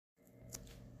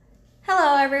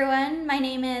Hello, everyone. My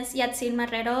name is Yatsin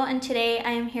Marrero, and today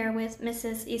I am here with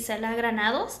Mrs. Isela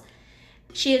Granados.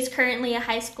 She is currently a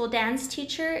high school dance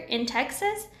teacher in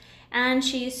Texas, and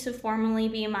she used to formerly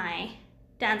be my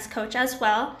dance coach as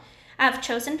well. I've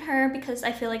chosen her because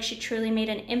I feel like she truly made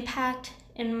an impact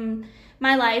in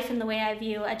my life and the way I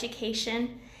view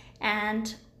education.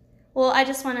 And I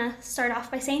just want to start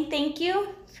off by saying thank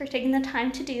you for taking the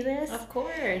time to do this. Of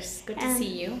course. Good to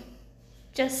see you.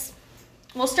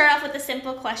 We'll start off with a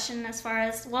simple question as far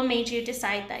as what made you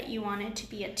decide that you wanted to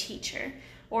be a teacher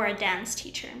or a dance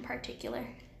teacher in particular?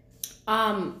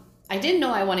 I didn't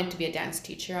know I wanted to be a dance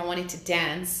teacher. I wanted to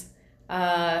dance.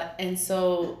 And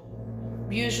so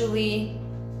usually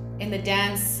in the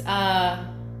dance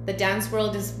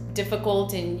world is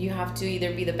difficult, and you have to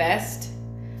either be the best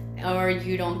or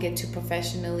you don't get to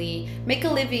professionally make a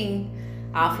living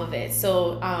off of it.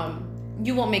 So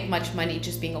you won't make much money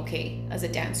just being okay as a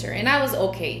dancer. And I was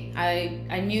okay.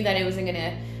 I knew that it wasn't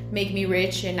gonna make me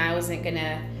rich, and I wasn't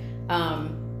gonna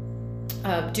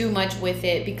do much with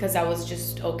it because I was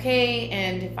just okay.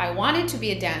 And if I wanted to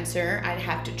be a dancer, I'd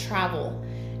have to travel.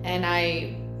 And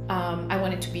I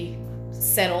wanted to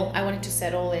settle. I wanted to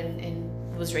settle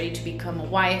and was ready to become a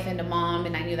wife and a mom,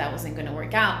 and I knew that wasn't gonna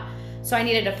work out. So I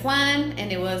needed a plan,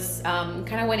 and it was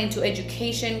kind of went into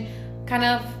education kind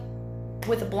of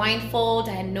with a blindfold.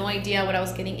 I had no idea what I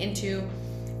was getting into,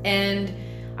 and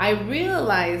I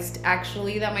realized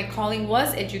actually that my calling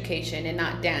was education and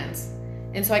not dance.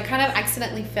 And so I kind of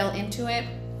accidentally fell into it,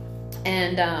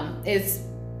 and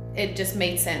it just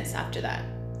made sense after that.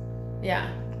 Yeah.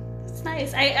 It's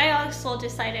nice. I also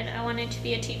decided I wanted to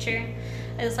be a teacher.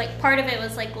 It was like part of it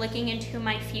was like looking into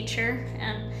my future,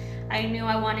 and I knew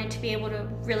I wanted to be able to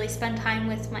really spend time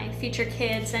with my future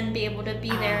kids and be able to be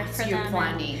there for so them. You're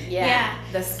planning, yeah.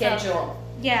 The schedule.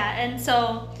 And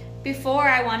so before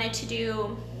I wanted to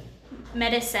do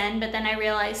medicine, but then I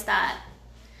realized that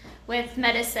with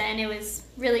medicine it was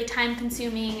really time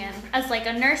consuming, and as like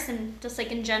a nurse and just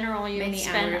like in general, you Many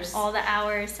spend hours. all the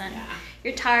hours, and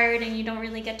you're tired and you don't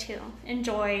really get to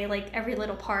enjoy like every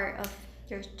little part of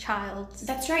your child's.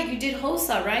 That's right. You did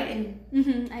HOSA, right?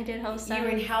 And I did HOSA. you were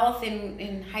in health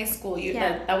in high school.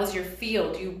 That was your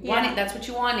field. You wanted. That's what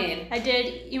you wanted. I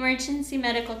did emergency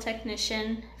medical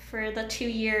technician for the 2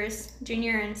 years,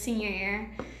 junior and senior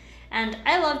year, and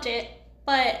I loved it.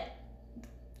 But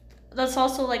that's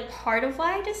also like part of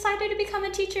why I decided to become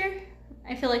a teacher.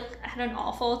 I feel like I had an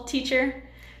awful teacher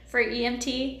for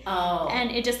EMT, and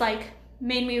it just like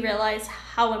made me realize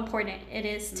how important it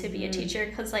is to be a teacher,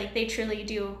 because like they truly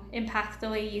do impact the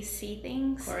way you see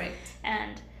things. Correct.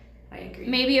 And I agree.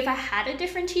 maybe if I had a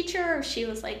different teacher, or if she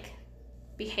was like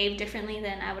behaved differently,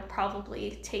 then I would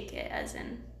probably take it as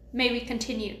in maybe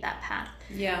continue that path.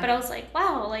 Yeah. But I was like,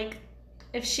 wow, like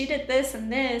if she did this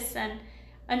and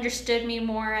understood me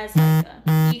more as like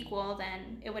an equal,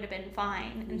 then it would have been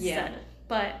fine instead.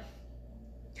 But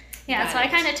so I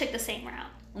kind of took the same route.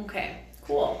 Okay.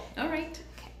 Cool. All right.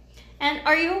 Okay. And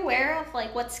are you aware of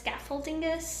like what scaffolding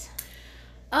is?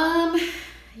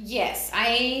 Yes.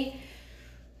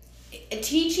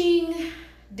 Teaching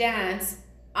dance,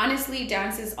 honestly,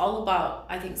 dance is all about,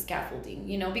 I think, scaffolding,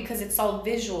 because it's all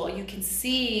visual. You can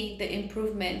see the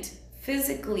improvement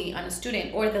physically on a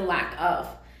student, or the lack of.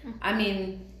 I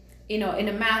mean, in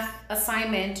a math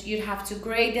assignment, you'd have to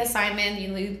grade the assignment.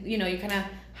 You kind of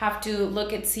have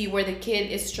to see where the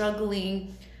kid is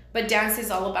struggling. But dance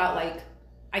is all about like,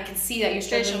 I can see that you're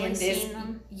struggling in this.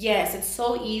 Yes, it's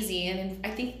so easy. And I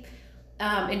think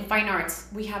in fine arts,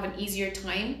 we have an easier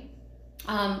time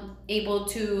able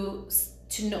to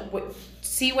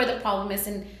see where the problem is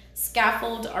and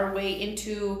scaffold our way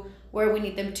into where we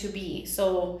need them to be.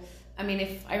 So, I mean,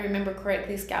 if I remember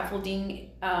correctly,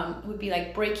 scaffolding would be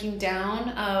like breaking down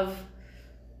of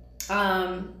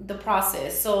the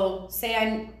process. So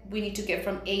say we need to get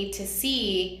from A to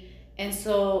C. And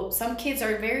so some kids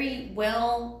are very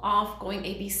well off going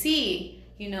ABC,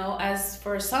 as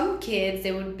for some kids,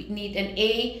 they would need an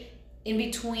A in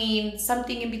between,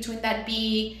 something in between that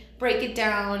B, break it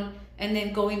down, and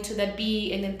then go into that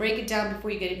B, and then break it down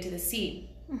before you get into the C.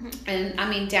 And I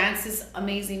mean, dance is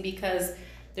amazing because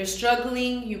they're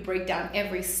struggling, you break down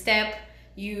every step,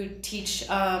 you teach,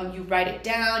 you write it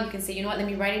down, you can say, let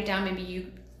me write it down, maybe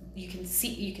you can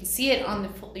see it on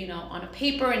the, on a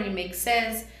paper, and you make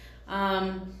sense.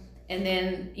 And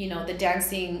then, the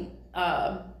dancing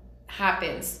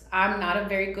happens. I'm not a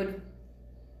very good,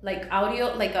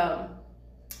 audio,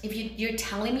 if you're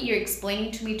telling me, you're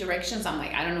explaining to me directions, I'm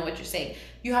like, I don't know what you're saying.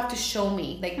 You have to show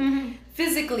me,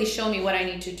 physically show me what I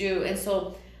need to do. And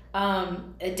so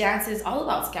Dance is all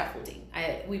about scaffolding.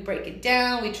 We break it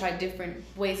down. We try different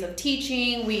ways of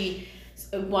teaching. We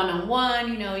one-on-one,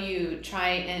 you know, you try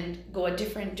and go a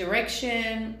different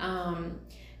direction,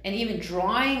 and even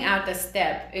drawing out the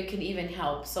step, it can even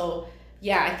help. So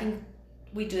yeah, I think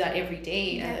we do that every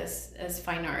day as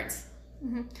fine arts.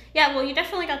 Mm-hmm. Yeah, well, you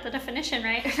definitely got the definition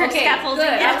right for okay, scaffolding.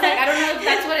 Good. Yeah. I was like, I don't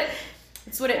know if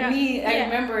it's what it means. I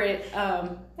remember it.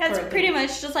 That's pretty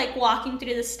much just like walking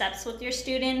through the steps with your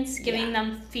students, giving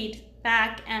them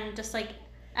feedback, and just like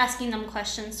asking them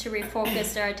questions to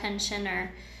refocus their attention,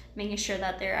 or making sure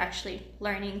that they're actually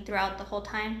learning throughout the whole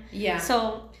time. Yeah.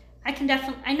 So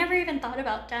I never even thought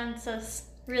about dance as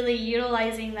really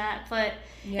utilizing that, but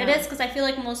it is, because I feel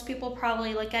like most people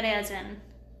probably look at it as in,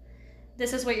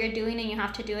 this is what you're doing and you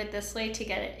have to do it this way to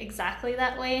get it exactly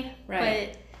that way.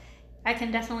 Right. But I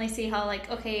can definitely see how, like,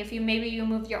 okay, if you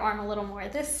move your arm a little more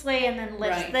this way and then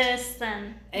lift this,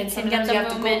 then and you can get sometimes the you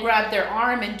have movement. to go grab their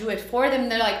arm and do it for them.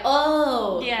 They're like,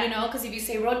 oh, Yeah. you know, because if you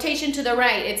say rotation to the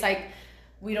right, it's like,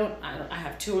 I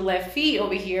have two left feet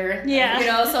over here. Yeah. You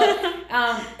know, so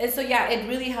and so yeah, it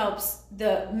really helps.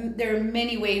 There are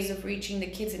many ways of reaching the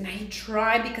kids, and I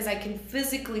try because I can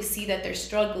physically see that they're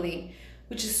struggling,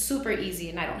 which is super easy,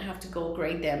 and I don't have to go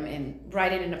grade them and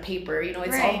write it in a paper. You know,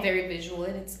 it's all very visual,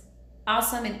 and it's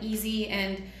awesome and easy,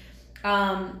 and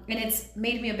it's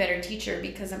made me a better teacher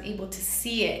because I'm able to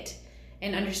see it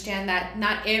and understand that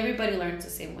not everybody learns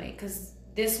the same way, because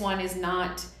this one is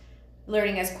not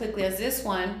learning as quickly as this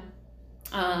one.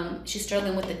 She's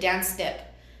struggling with the dance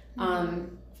step.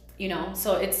 You know,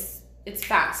 so it's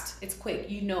fast, it's quick,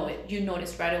 you know it, you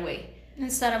notice right away.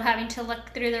 Instead of having to look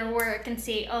through their work and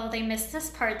see, oh, they missed this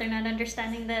part, they're not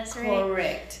understanding this,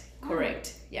 right?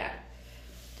 Correct. Yeah.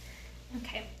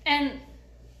 Okay. And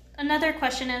another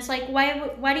question is, like,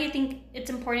 why do you think it's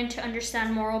important to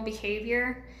understand moral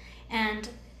behavior, and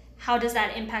how does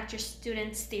that impact your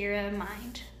students' theory of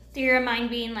mind? Theory of mind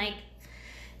being like,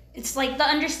 it's like the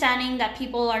understanding that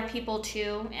people are people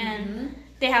too, and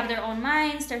they have their own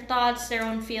minds, their thoughts, their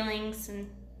own feelings, and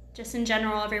just in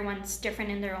general, everyone's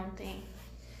different in their own thing.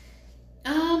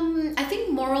 I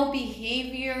think moral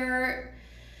behavior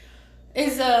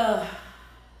is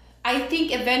I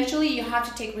think eventually you have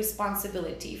to take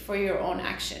responsibility for your own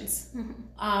actions.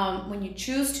 When you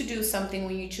choose to do something,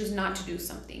 when you choose not to do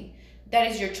something, that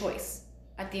is your choice.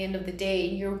 At the end of the day,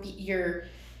 you're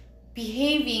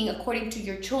behaving according to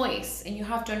your choice, and you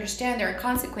have to understand there are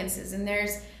consequences, and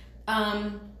there's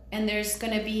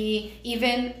going to be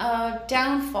even a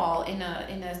downfall in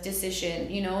a decision,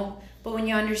 you know. But when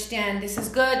you understand this is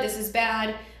good, this is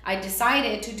bad, I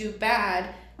decided to do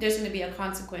bad, there's going to be a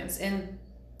consequence. And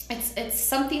it's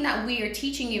something that we are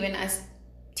teaching even as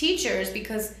teachers,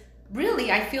 because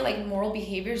really I feel like moral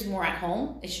behavior is more at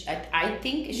home. I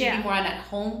think it should be more at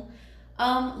home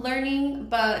learning,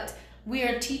 but we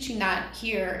are teaching that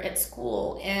here at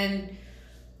school. And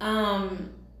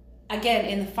again,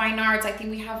 in the fine arts, I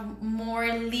think we have more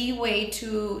leeway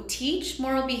to teach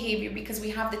moral behavior because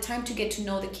we have the time to get to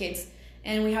know the kids,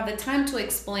 and we have the time to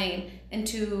explain and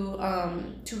to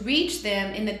reach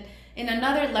them in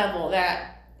another level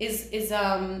that is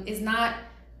not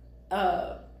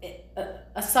a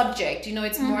subject. You know,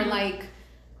 it's more like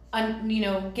you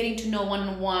know, getting to know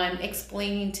one-on-one,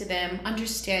 explaining to them,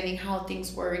 understanding how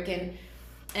things work, and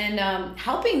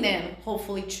helping them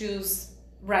hopefully choose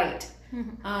right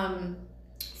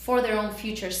for their own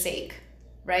future sake,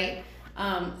 right?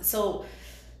 So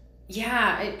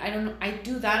yeah, I don't know, I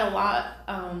do that a lot,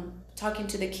 talking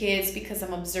to the kids, because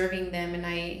I'm observing them, and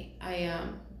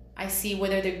I see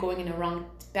whether they're going in a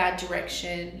bad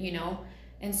direction, you know.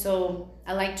 And so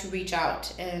I like to reach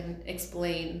out and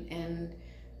explain and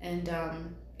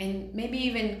maybe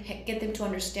even get them to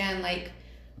understand like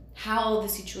how the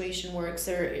situation works,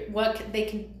 or what they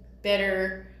can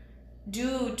better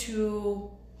do to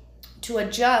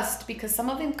adjust, because some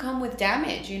of them come with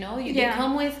damage, you know. They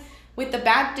come with the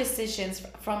bad decisions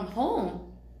from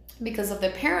home because of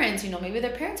their parents, you know. Maybe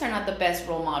their parents are not the best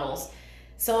role models,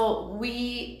 so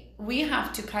we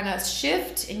have to kind of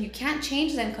shift, and you can't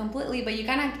change them completely, but you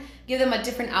kind of give them a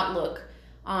different outlook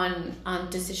on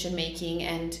decision making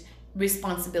and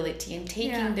responsibility, and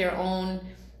taking their own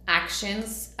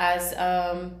actions as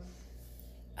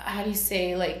how do you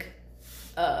say, like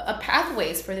a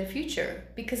pathways for their future,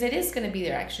 because it is going to be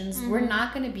their actions. We're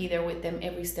not going to be there with them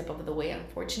every step of the way,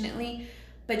 unfortunately,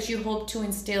 but you hope to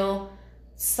instill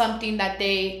something that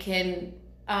they can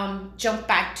jump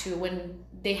back to when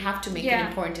they have to make an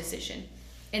important decision,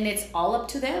 and it's all up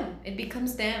to them. It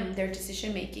becomes them, their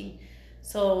decision making.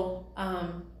 So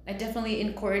I definitely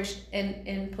encourage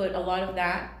and put a lot of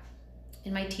that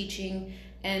in my teaching,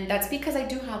 And that's because I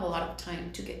do have a lot of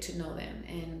time to get to know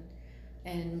them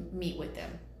and meet with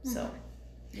them. So,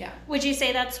 yeah. Would you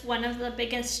say that's one of the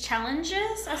biggest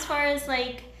challenges as far as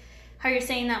like how you're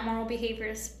saying that moral behavior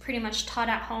is pretty much taught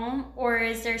at home, or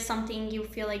is there something you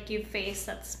feel like you face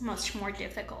that's much more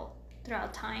difficult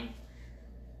throughout time?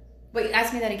 Wait,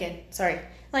 ask me that again. Sorry.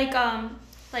 Like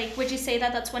would you say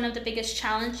that that's one of the biggest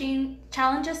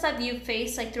challenges that you've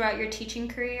faced like throughout your teaching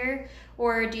career,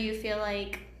 or do you feel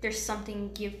like there's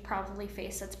something you've probably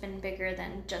faced that's been bigger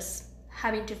than just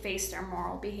having to face their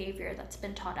moral behavior that's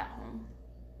been taught at home?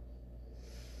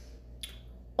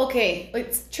 Okay,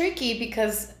 it's tricky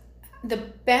because the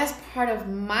best part of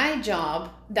my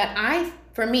job that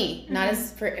for me,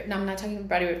 I'm not talking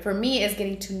about it, for me is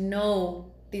getting to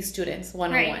know these students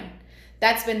one-on-one. Right.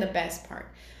 That's been the best part.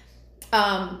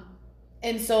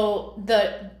 And so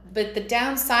but the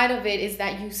downside of it is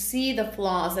that you see the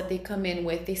flaws that they come in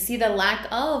with. They see the lack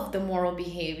of the moral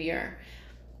behavior,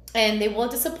 and they will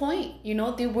disappoint,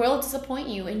 they will disappoint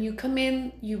you. And you come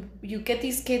in, you get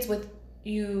these kids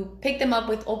you pick them up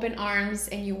with open arms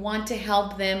and you want to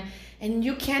help them, and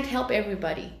you can't help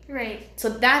everybody. Right. So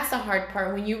that's the hard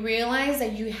part, when you realize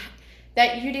that you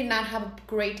did not have a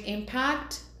great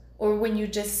impact, or when you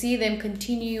just see them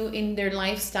continue in their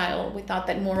lifestyle without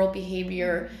that moral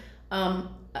behavior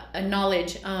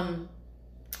knowledge.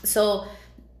 So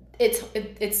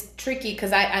it's tricky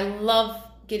because I love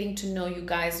getting to know you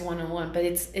guys one-on-one, but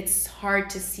it's hard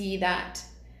to see that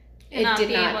it did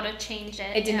not able to change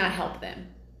it. It did not help them.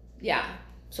 Yeah.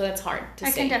 So that's hard to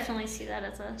say. I can definitely see that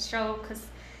as a struggle, because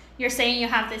you're saying you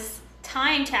have this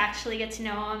time to actually get to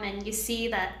know them, and you see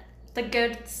that the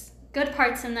good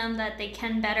parts in them that they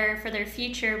can better for their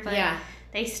future, but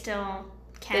they still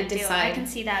can't do it. I can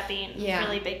see that being a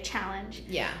really big challenge.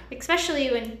 Yeah.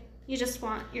 Especially when you just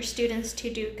want your students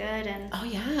to do good. And oh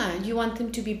yeah, you want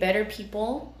them to be better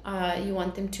people. You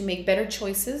want them to make better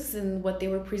choices than what they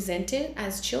were presented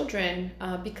as children,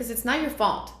 because it's not your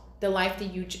fault, the life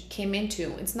that you came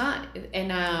into. It's not.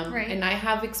 And and I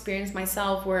have experienced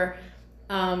myself where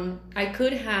I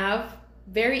could have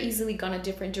very easily gone a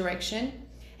different direction,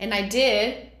 and I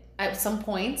did at some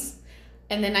points,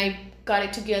 and then I got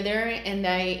it together, and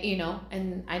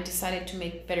I decided to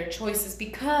make better choices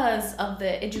because of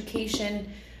the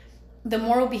education, the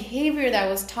moral behavior that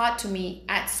was taught to me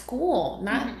at school,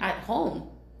 not at home.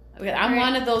 I'm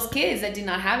one of those kids that did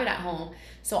not have it at home.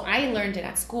 So I learned it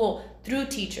at school through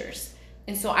teachers.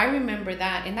 And so I remember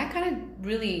that, and that kind of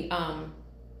really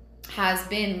has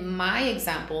been my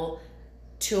example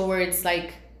towards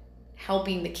like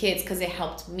helping the kids, because it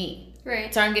helped me.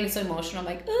 Right. So I'm getting so emotional. I'm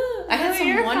like, I had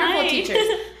some wonderful teachers.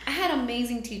 I had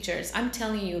amazing teachers. I'm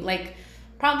telling you, like,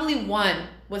 probably one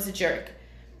was a jerk.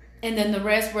 And then the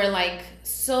rest were like,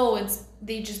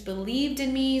 they just believed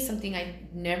in me, something I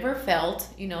never felt.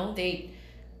 They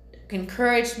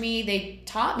encouraged me. They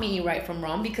taught me right from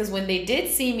wrong, because when they did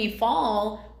see me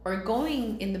fall or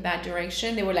going in the bad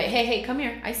direction, they were like, hey, come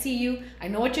here. I see you. I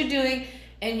know what you're doing.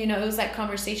 And, it was that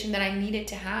conversation that I needed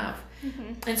to have.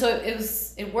 Mm-hmm. And so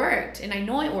it worked, and I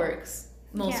know it works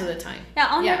most of the time. Yeah,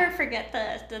 I'll never forget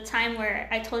the time where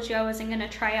I told you I wasn't going to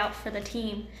try out for the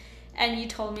team, and you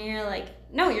told me, you're like,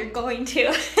 no, you're going to.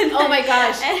 Oh my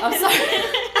gosh, I'm sorry.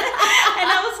 And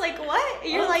I was like, what?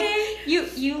 You're like,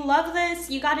 you love this,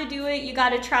 you got to do it, you got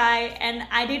to try. And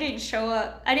I didn't show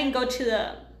up. I didn't go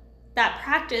to that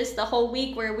practice the whole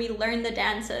week where we learned the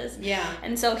dances. Yeah.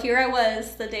 And so here I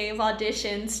was the day of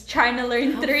auditions trying to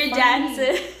learn 3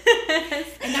 dances.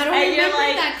 And I don't remember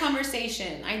that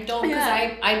conversation. I don't, because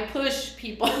I push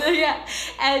people. Yeah.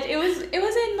 And it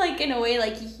was in like, in a way,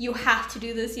 like, you have to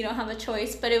do this, you don't have a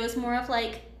choice, but it was more of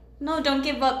like, no, don't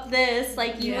give up this,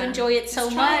 like, you enjoy it so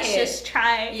much, just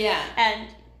try. Yeah. And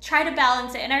try to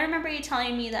balance it. And I remember you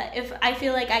telling me that if I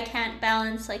feel like I can't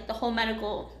balance like the whole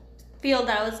medical field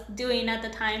that I was doing at the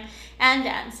time and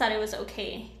dance, that it was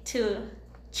okay to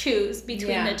choose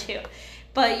between the two.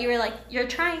 But you were like, you're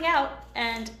trying out,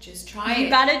 and just try you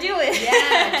gotta do it.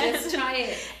 Yeah, just try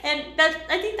it. And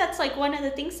I think that's like one of the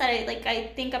things that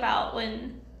I think about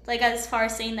when, like, as far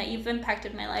as saying that you've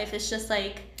impacted my life, it's just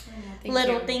like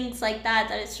little things like that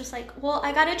it's just like, well,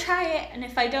 I gotta try it, and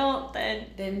if I don't,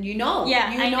 then you know you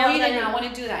did not want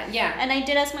to do that. Yeah. And I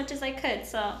did as much as I could,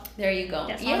 so there you go.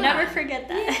 Yes, I'll never forget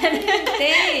that.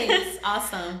 Thanks.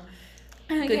 Awesome.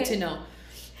 Okay. Good to know,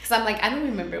 because I'm like, I don't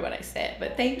remember what I said,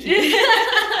 but thank you.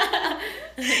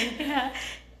 Yeah.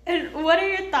 And what are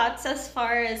your thoughts as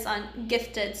far as on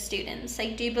gifted students?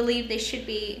 Like, do you believe they should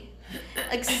be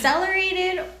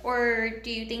accelerated, or do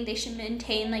you think they should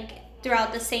maintain like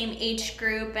throughout the same age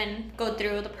group and go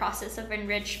through the process of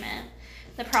enrichment?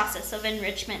 the process of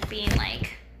enrichment being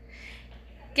like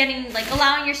getting like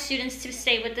allowing your students to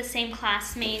stay with the same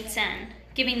classmates and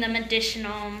giving them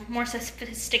additional, more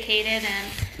sophisticated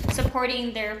and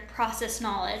supporting their process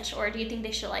knowledge, or do you think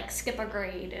they should like skip a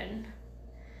grade and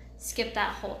skip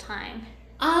that whole time?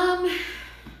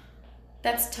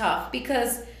 That's tough,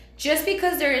 because just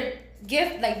because they're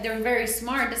they're very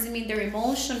smart doesn't mean they're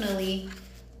emotionally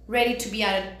ready to be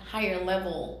at a higher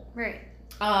level Right.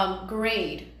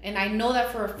 grade. And I know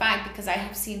that for a fact because I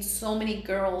have seen so many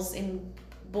girls and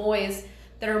boys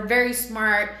that are very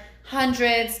smart,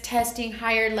 hundreds, testing,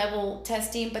 higher level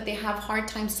testing, but they have hard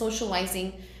time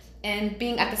socializing and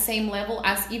being at the same level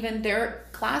as even their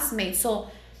classmates.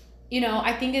 So,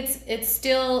 I think it's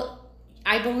still,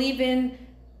 I believe in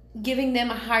giving them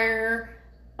a higher,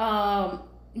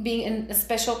 being in a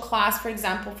special class, for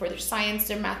example, for their science,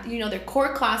 their math, their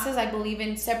core classes. I believe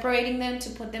in separating them to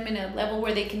put them in a level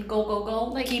where they can go,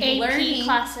 Like keep AP learning.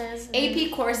 classes.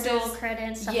 AP courses. Dual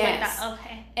credit, stuff Yes. like that.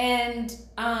 Okay. And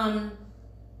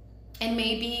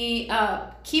maybe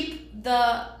keep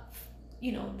the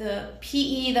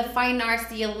PE, the fine arts,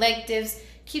 the electives,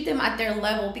 keep them at their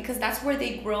level, because that's where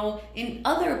they grow in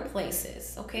other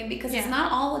places, okay? Because it's not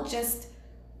all just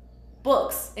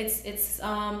books. It's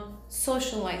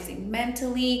socializing,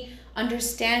 mentally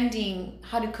understanding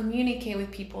how to communicate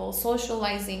with people,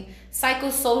 socializing,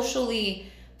 psychosocially.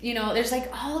 There's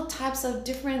like all types of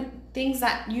different things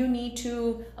that you need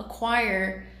to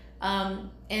acquire and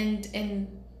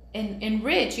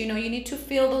enrich. You need to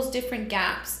fill those different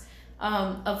gaps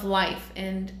of life.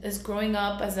 And as growing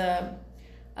up as a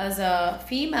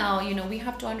female, we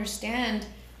have to understand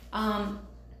how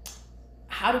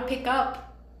to pick up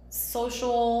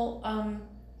social, how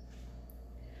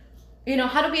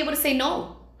to be able to say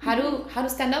no, how to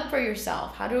stand up for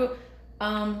yourself, how to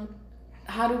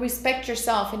respect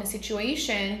yourself in a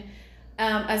situation,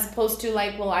 as opposed to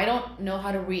like, well, I don't know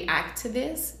how to react to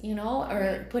this,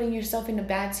 or putting yourself in a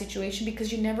bad situation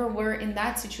because you never were in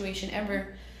that situation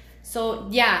ever. So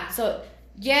yes,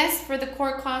 for the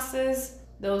core classes,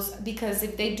 those, because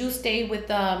if they do stay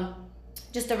with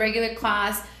just a regular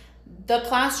class, the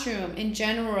classroom in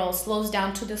general slows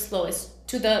down to the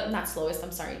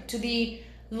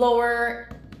lower,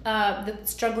 the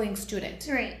struggling student.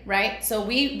 Right. So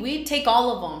we take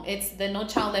all of them. It's the No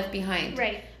Child Left Behind.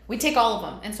 Right. We take all of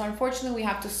them. And so unfortunately we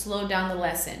have to slow down the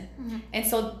lesson. Mm-hmm. And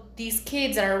so these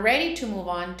kids that are ready to move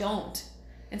on don't.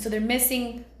 And so they're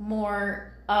missing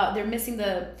more, they're missing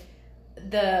the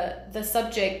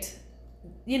subject,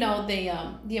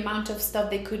 the amount of stuff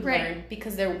they could learn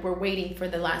because we're waiting for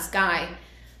the last guy.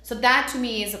 So that to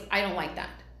me I don't like that.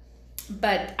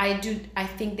 But I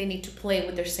think they need to play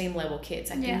with their same level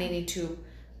kids. I think they need to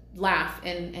laugh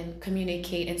and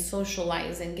communicate and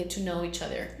socialize and get to know each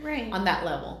other on that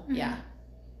level. Mm-hmm. Yeah.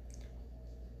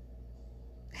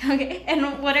 Okay,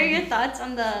 and what are your thoughts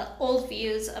on the old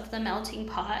views of the melting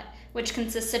pot, which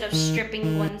consisted of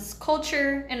stripping one's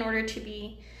culture in order to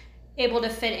be able to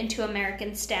fit into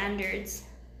American standards?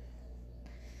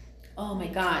 Oh my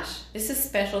gosh, this is a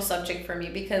special subject for me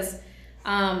because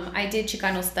I did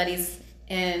Chicano studies,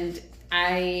 and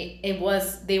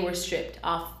they were stripped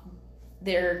off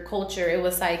their culture. It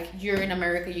was like, you're in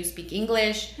America, you speak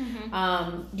English,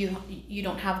 mm-hmm. You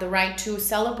don't have the right to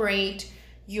celebrate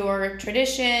your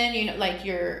tradition, like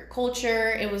your culture.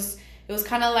 It was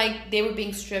kind of like they were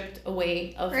being stripped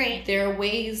away of their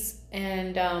ways,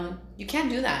 and you can't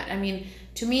do that. I mean,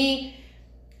 to me,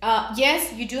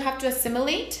 yes, you do have to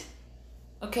assimilate.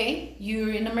 Okay,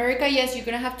 you're in America, yes, you're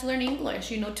gonna have to learn English,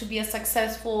 to be a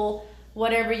successful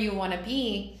whatever you want to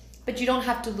be, but you don't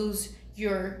have to lose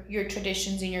your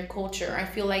traditions and your culture. I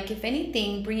feel like, if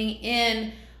anything, bringing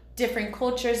in different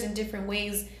cultures and different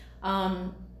ways,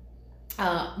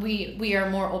 we are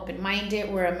more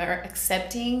open-minded, we're more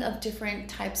accepting of different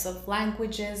types of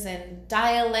languages and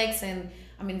dialects, and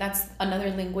I mean, that's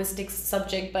another linguistic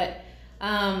subject, but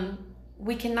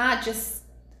we cannot just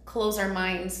close our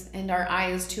minds and our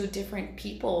eyes to different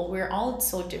people. We're all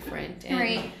so different.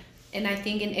 And I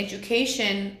think in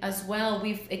education as well,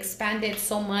 we've expanded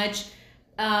so much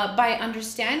by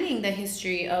understanding the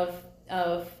history of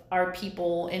our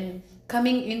people and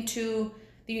coming into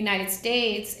the United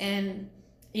States. And,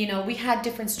 we had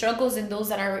different struggles in those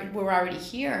that were already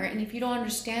here. And if you don't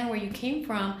understand where you came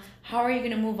from, how are you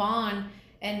going to move on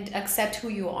and accept who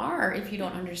you are if you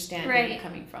don't understand where you're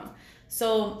coming from?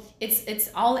 So it's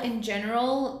all in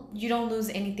general. You don't lose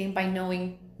anything by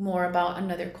knowing more about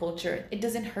another culture. It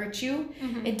doesn't hurt you.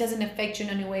 Mm-hmm. It doesn't affect you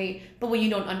in any way. But when you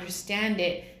don't understand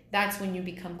it, that's when you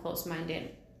become close-minded.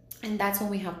 And that's when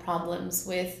we have problems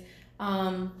with,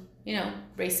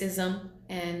 racism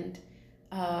and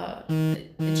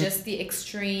just the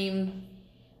extremity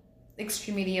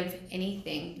of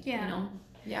anything. Yeah. You know.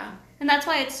 Yeah. And that's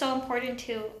why it's so important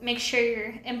to make sure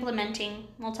you're implementing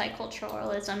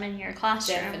multiculturalism in your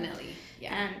classroom. Definitely.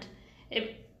 Yeah. And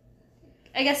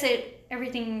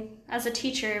everything as a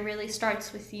teacher really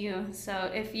starts with you.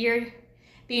 So if you're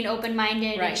being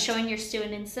open-minded and showing your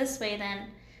students this way, then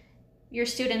your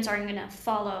students aren't going to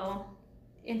follow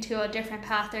into a different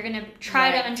path. They're going to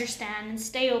try to understand and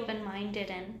stay open-minded.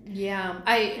 And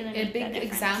a big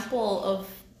example of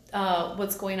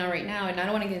what's going on right now, and I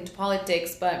don't want to get into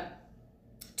politics, but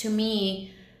to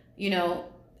me, you know,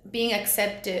 being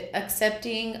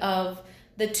accepting of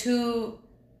the two,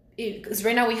 because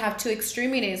right now we have two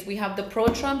extremities. We have the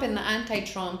pro-Trump and the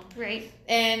anti-Trump. Right.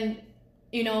 And,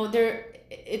 you know,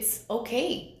 it's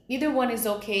okay. Either one is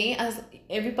okay, as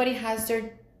everybody has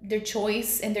their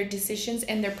choice and their decisions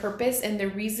and their purpose and their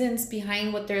reasons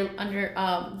behind what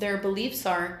their beliefs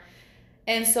are.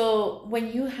 And so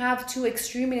when you have two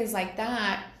extremities like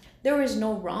that, there is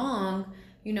no wrong,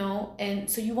 you know. And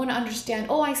so you want to understand,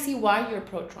 oh, I see why you're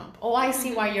pro-Trump. Oh, I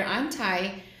see why you're anti,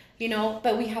 you know,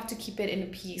 but we have to keep it in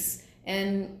peace.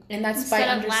 And that's instead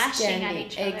by of lashing understanding. at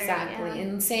each other, exactly.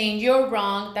 And saying you're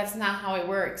wrong, that's not how it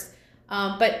works.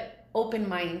 But open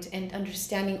mind and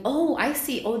understanding, oh, I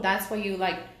see. Oh, that's why you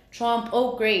like Trump.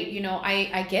 Oh, great. You know,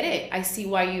 I get it. I see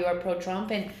why you are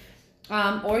pro-Trump. And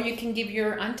or you can give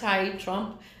your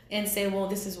anti-Trump and say, well,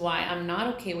 this is why I'm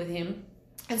not okay with him.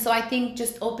 And so I think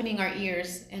just opening our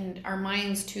ears and our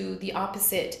minds to the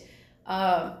opposite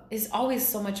is always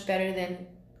so much better than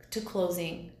to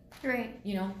closing. Right.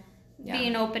 You know? Yeah.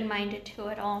 Being open-minded to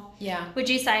it all. Yeah. Would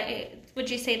you say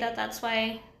that that's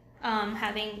why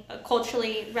having a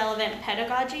culturally relevant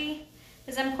pedagogy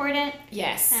is important?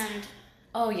 Yes. And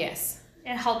yes.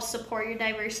 It helps support your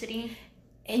diversity.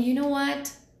 And you know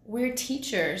what? We're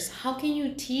teachers. How can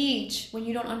you teach when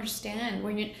you don't understand?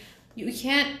 When you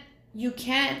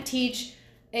can't teach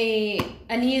an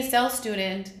ESL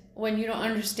student when you don't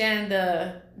understand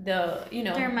the you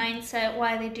know, their mindset,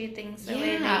 why they do things the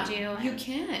way they do. You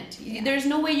can't. There's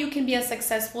no way you can be a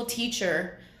successful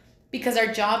teacher, because our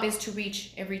job is to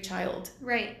reach every child.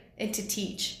 Right. And to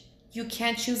teach. You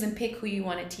can't choose and pick who you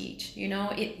want to teach. You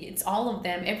know, it's all of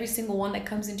them. Every single one that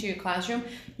comes into your classroom,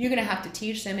 you're going to have to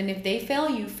teach them. And if they fail,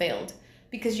 you failed,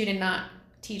 because you did not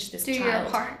teach this child. Do your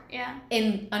part, yeah.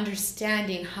 In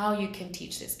understanding how you can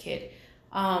teach this kid.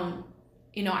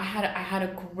 You know, I had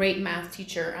a great math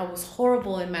teacher. I was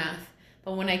horrible in math.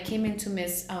 But when I came into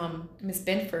Miss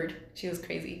Benford, she was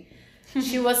crazy.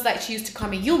 She was like, she used to call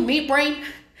me, you meat brain.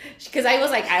 Because I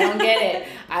was like, I don't get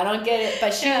it.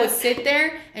 But she would sit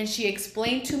there and she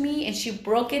explained to me and she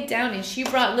broke it down and she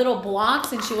brought little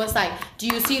blocks and she was like, do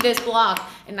you see this block?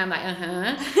 And I'm like,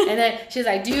 uh-huh. And then she's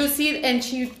like, do you see? And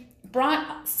she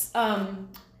brought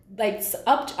like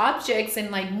objects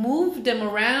and like moved them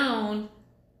around.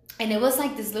 And it was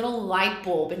like this little light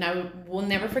bulb. And I will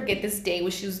never forget this day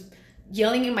when she was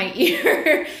yelling in my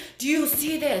ear, do you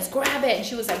see this? Grab it. And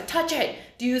she was like, touch it.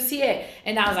 Do you see it?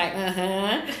 And I was like,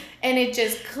 uh-huh. And it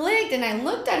just clicked. And I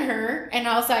looked at her and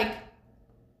I was like,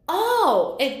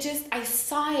 oh, I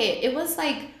saw it. It was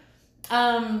like,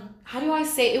 how do I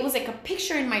say? It was like a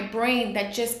picture in my brain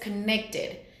that just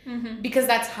connected. Mm-hmm. Because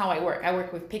that's how I work. I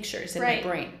work with pictures in my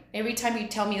brain. Every time you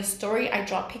tell me a story, I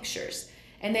draw pictures.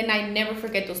 And then I never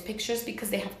forget those pictures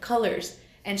because they have colors.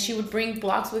 And she would bring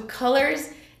blocks with colors.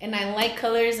 And I like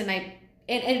colors, and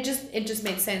it just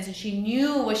made sense. And she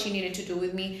knew what she needed to do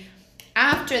with me.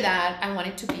 After that, I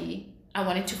wanted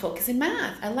to focus in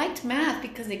math. I liked math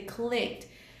because it clicked.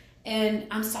 And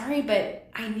I'm sorry, but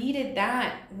I needed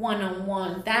that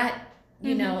one-on-one, that,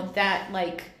 you know, that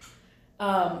like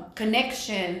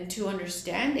connection to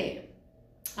understand it.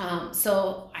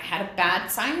 So I had a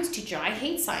bad science teacher. I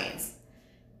hate science.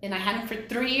 And I had him for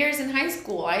 3 years in high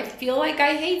school. I feel like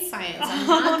I hate science. I'm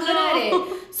not good at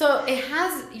it. So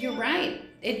you're right.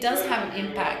 It does have an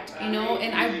impact, you know,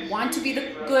 and I want to be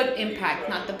the good impact,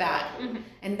 not the bad. Mm-hmm.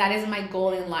 And that is my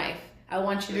goal in life. I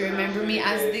want you to remember me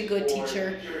as the good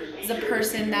teacher, as a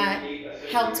person that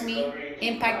helped me,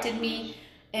 impacted me,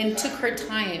 and took her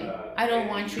time. I don't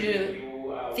want you to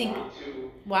think,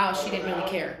 wow, she didn't really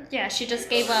care. Yeah, she just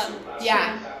gave up.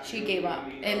 Yeah, she gave up.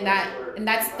 And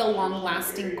that's the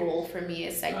long-lasting goal for me,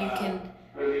 is that you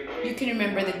can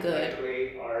remember the good.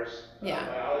 Yeah.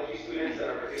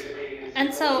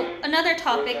 And so another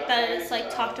topic that is like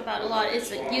talked about a lot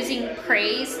is like using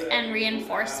praise and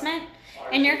reinforcement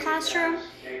in your classroom.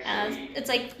 It's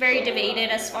like very debated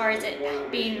as far as it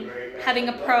having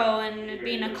a pro and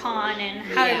being a con and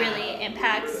how it really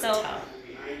impacts. So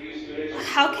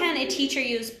how can a teacher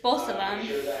use both of them,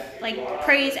 like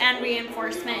praise and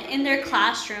reinforcement, in their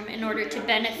classroom in order to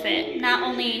benefit not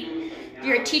only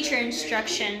your teacher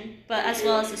instruction, but as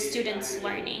well as the students'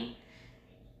 learning?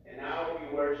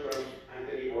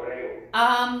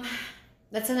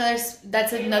 That's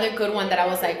another good one that I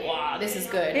was like, wow, this is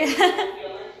good.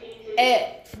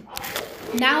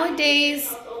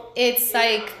 Nowadays, it's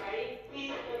like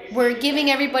we're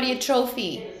giving everybody a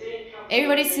trophy.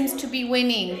 Everybody seems to be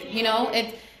winning.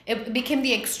 It became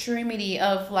the extremity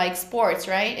of like sports,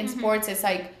 right? In sports, it's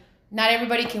like not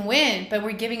everybody can win, but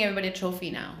we're giving everybody a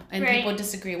trophy now, and people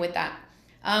disagree with that.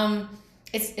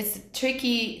 It's a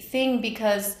tricky thing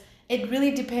because it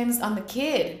really depends on the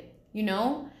kid.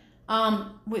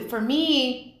 For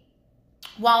me,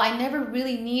 while I never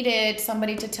really needed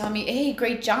somebody to tell me, "Hey,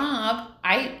 great job,"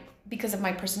 because of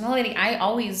my personality, I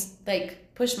always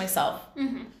like push myself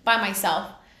by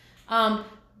myself.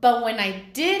 But when I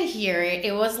did hear it,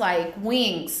 it was like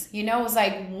wings, it was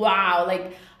like, wow,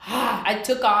 like, I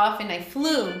took off and I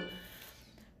flew.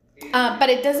 But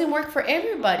it doesn't work for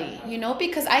everybody,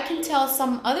 because I can tell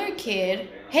some other kid,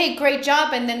 hey, great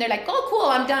job. And then they're like, oh, cool,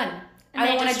 I'm done. I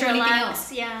don't want to do anything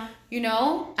else. Yeah.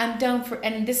 I'm done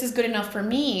and this is good enough for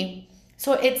me.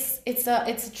 So it's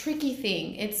a tricky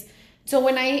thing. So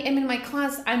when I am in my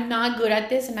class, I'm not good at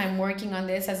this, and I'm working on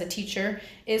this as a teacher,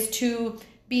 is to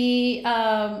be,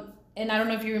 and I don't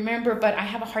know if you remember, but I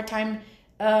have a hard time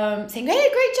saying, hey,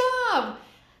 great job.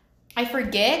 I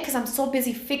forget because I'm so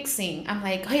busy fixing. I'm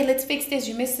like, hey, let's fix this.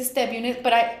 You missed this step.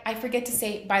 But I forget to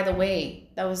say, by the way,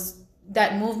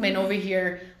 that movement over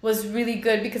here was really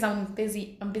good because I'm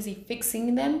busy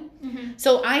fixing them.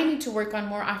 So I need to work on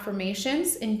more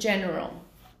affirmations in general.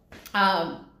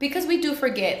 Because we do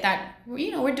forget that,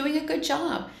 we're doing a good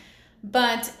job.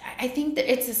 But I think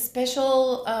that it's a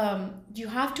special, you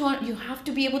have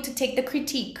to be able to take the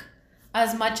critique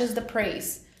as much as the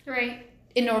praise. Right.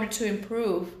 In order to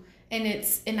improve. And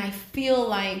I feel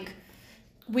like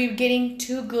we're getting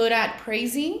too good at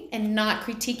praising and not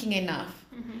critiquing enough.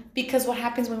 Because what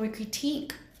happens when we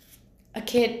critique a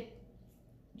kid,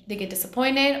 they get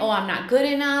disappointed. Oh, I'm not good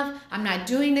enough. I'm not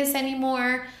doing this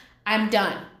anymore. I'm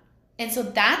done. And so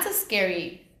that's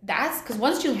because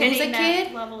once you lose a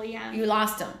kid, level, you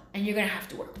lost them, and you're going to have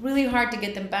to work really hard to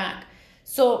get them back.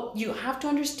 So you have to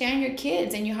understand your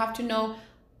kids, and you have to know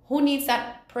who needs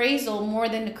that appraisal more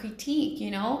than the critique,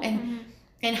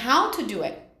 and how to do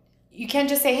it. You can't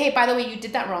just say, hey, by the way, you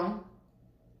did that wrong.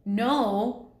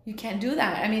 No, you can't do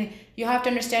that. I mean, you have to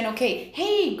understand, okay,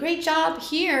 hey, great job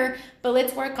here, but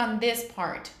let's work on this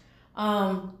part.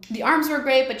 The arms were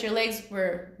great, but your legs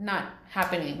were not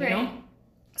happening,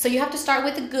 So you have to start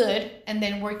with the good and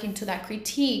then work into that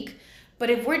critique. But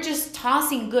if we're just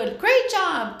tossing good, great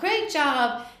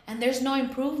job, and there's no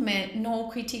improvement, no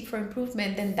critique for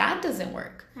improvement, then that doesn't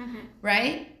work,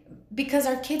 right? Because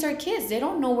our kids are kids. They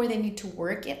don't know where they need to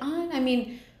work it on. I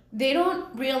mean, they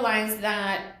don't realize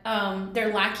that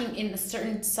they're lacking in a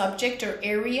certain subject or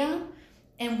area,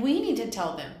 and we need to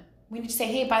tell them. We need to say,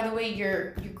 hey, by the way,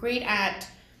 you're great at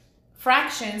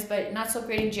fractions, but not so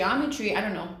great in geometry. I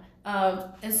don't know.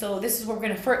 And so this is what we're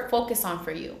going to focus on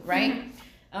for you, right?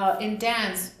 In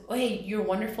dance, hey, you're a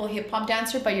wonderful hip hop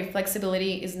dancer, but your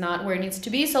flexibility is not where it needs to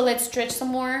be. So let's stretch some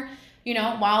more,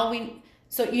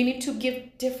 so you need to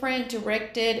give different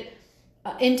directed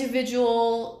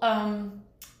individual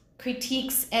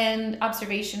critiques and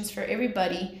observations for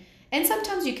everybody. And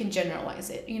sometimes you can generalize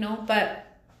it, but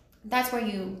that's where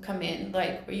you come in,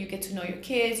 like where you get to know your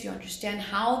kids, you understand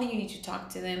how you need to talk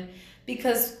to them.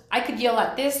 Because I could yell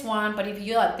at this one, but if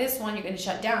you yell at this one, you're going to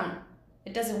shut down.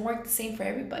 It doesn't work the same for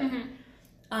everybody.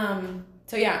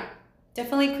 So yeah,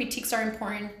 definitely critiques are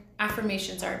important.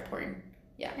 Affirmations are important.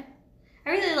 Yeah.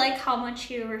 I really like how much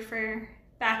you refer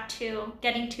back to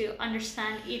getting to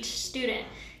understand each student,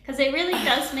 because it really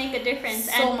does make a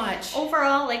difference. So much.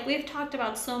 Overall, like we've talked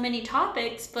about so many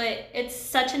topics, but it's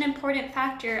such an important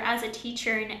factor as a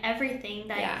teacher in everything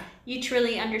that you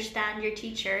truly understand your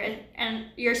teacher and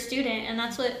your student. And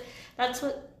that's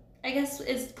what I guess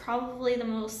is probably the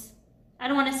most, I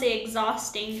don't want to say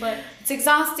exhausting, but it's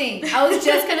exhausting. I was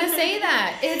just going to say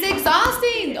that. It's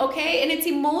exhausting, okay? And it's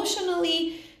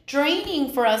emotionally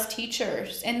draining for us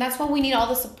teachers. And that's why we need all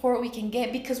the support we can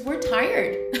get, because we're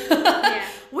tired.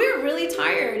 We're really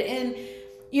tired. And,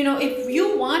 if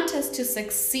you want us to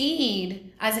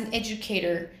succeed as an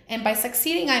educator, and by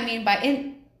succeeding, I mean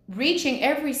by reaching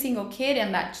every single kid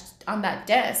on that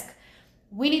desk,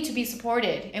 we need to be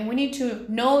supported. And we need to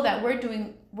know that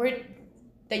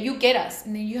that you get us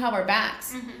and then you have our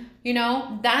backs.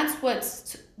 That's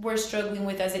what we're struggling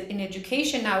with in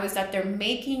education now, is that they're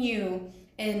making you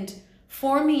and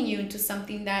forming you into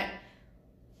something that,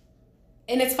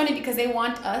 and it's funny because they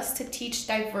want us to teach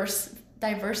diversely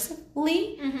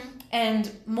and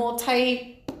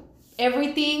multi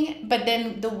everything, but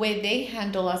then the way they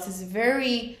handle us is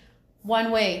very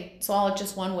one way. It's all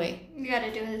just one way. You got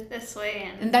to do it this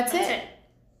way, and that's it.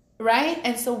 Right?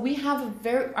 And so we have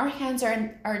our hands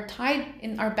are tied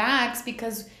in our bags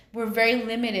because we're very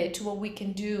limited to what we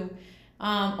can do,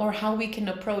 or how we can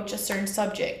approach a certain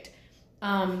subject.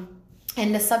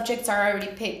 And the subjects are already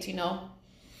picked, you know.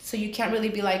 So you can't really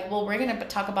be like, well, we're going to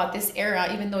talk about this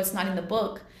era, even though it's not in the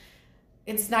book.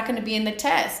 It's not going to be in the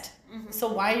test.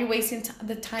 So why are you wasting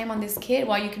the time on this kid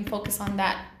while you can focus on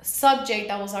that subject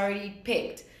that was already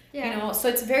picked? Yeah. You know, so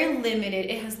it's very limited.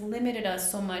 It has limited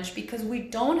us so much because we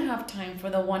don't have time for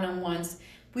the one-on-ones.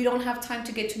 We don't have time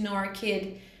to get to know our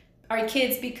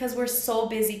kids because we're so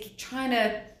busy trying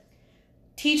to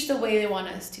teach the way they want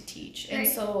us to teach. And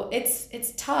so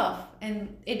it's tough,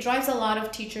 and it drives a lot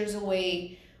of teachers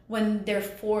away when they're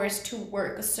forced to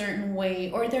work a certain way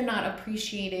or they're not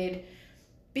appreciated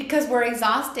because we're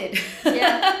exhausted.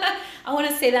 Yeah. I want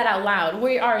to say that out loud.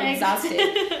 We are exhausted.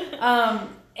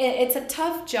 It's a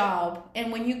tough job,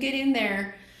 and when you get in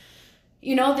there,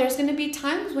 you know, there's going to be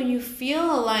times when you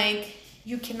feel like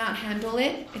you cannot handle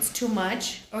it, it's too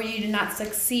much, or you did not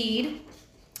succeed.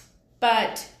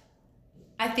 But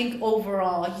I think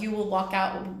overall you will walk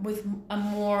out with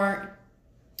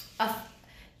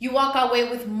you walk away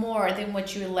with more than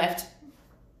what you left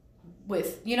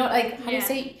with. You know, like how do you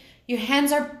say, your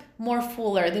hands are more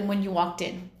fuller than when you walked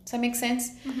in. Does that make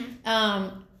sense?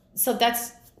 So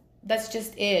that's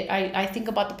just it. I think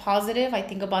about the positive. I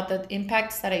think about the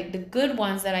impacts the good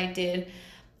ones that I did.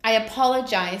 I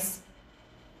apologize.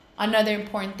 Another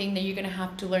important thing that you're going to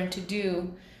have to learn to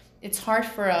do. It's hard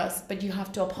for us, but you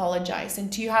have to apologize.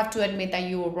 And you have to admit that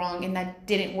you were wrong and that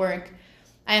didn't work.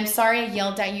 I am sorry I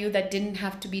yelled at you. That didn't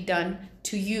have to be done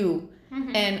to you.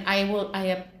 And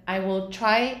I will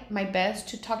try my best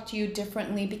to talk to you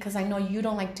differently because I know you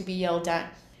don't like to be yelled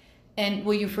at. And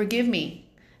will you forgive me?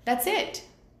 That's it.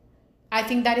 I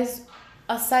think that is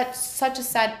such a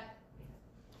sad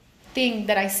thing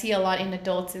that I see a lot in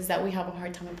adults, is that we have a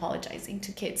hard time apologizing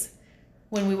to kids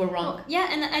when we were wrong. Well, yeah,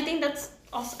 and I think that's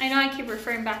also, I know I keep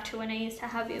referring back to when I used to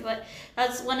have you, but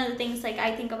that's one of the things like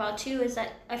I think about too, is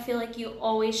that I feel like you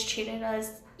always treated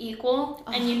us equal,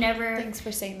 and you never... Thanks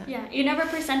for saying that. Yeah, you never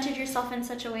presented yourself in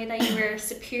such a way that you were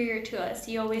superior to us.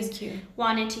 You always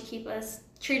wanted to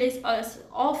treat us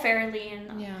all fairly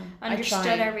and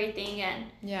understood everything, and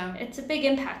it's a big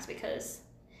impact because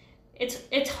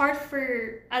it's hard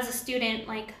for, as a student,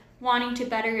 like wanting to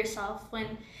better yourself when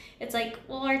it's like,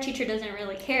 well, our teacher doesn't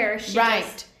really care.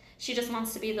 She just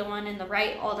wants to be the one in the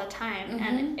right all the time.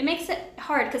 And it makes it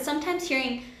hard because sometimes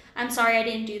hearing, I'm sorry I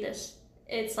didn't do this,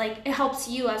 it's like it helps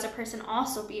you as a person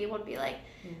also be able to be like,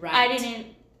 I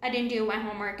didn't do my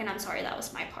homework and I'm sorry, that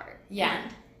was my part.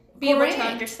 And be able to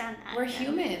understand that. We're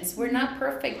humans. We're not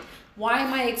perfect. Why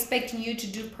am I expecting you to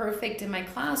do perfect in my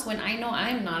class when I know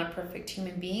I'm not a perfect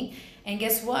human being? And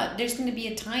guess what? There's going to be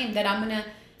a time that I'm going to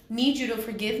need you to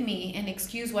forgive me and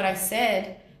excuse what I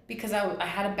said because I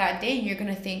had a bad day, and you're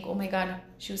going to think, oh my God,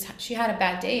 she had a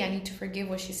bad day. I need to forgive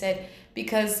what she said.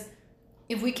 Because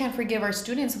if we can't forgive our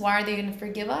students, why are they going to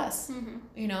forgive us?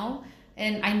 You know?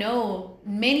 And I know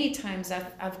many times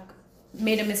I've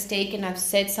made a mistake and I've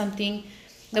said something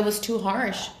that was too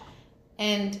harsh,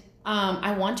 and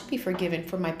I want to be forgiven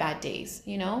for my bad days.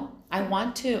 You know, I don't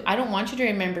want you to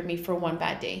remember me for one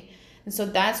bad day. And so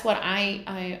that's what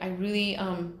I really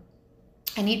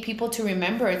I need people to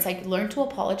remember. It's like, learn to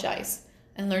apologize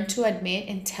and learn to admit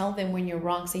and tell them when you're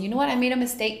wrong. Say, you know what, I made a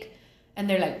mistake. And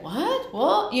they're like, what?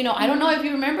 Well, you know, I don't know if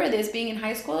you remember this, being in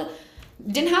high school.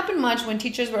 It didn't happen much when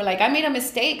teachers were like, I made a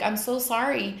mistake, I'm so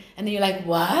sorry. And then you're like,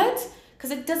 what?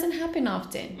 Because it doesn't happen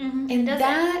often. And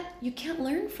that, you can't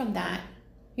learn from that.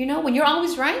 You know, when you're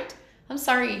always right, I'm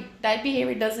sorry, that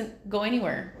behavior doesn't go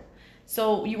anywhere.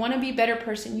 So you want to be a better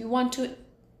person. You want to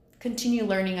continue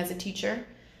learning as a teacher.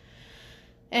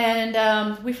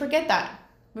 And we forget that.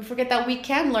 We forget that we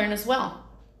can learn as well.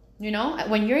 You know,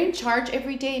 when you're in charge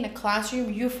every day in a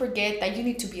classroom, you forget that you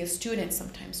need to be a student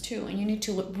sometimes too. And you need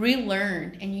to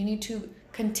relearn, and you need to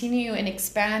continue and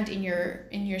expand in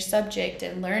your subject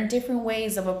and learn different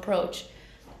ways of approach.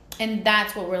 And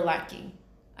that's what we're lacking,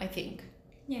 I think.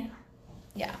 Yeah.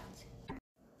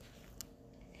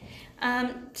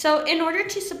 So in order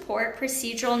to support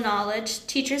procedural knowledge,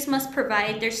 teachers must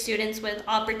provide their students with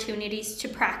opportunities to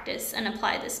practice and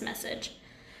apply this method,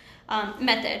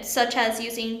 such as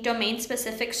using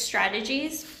domain-specific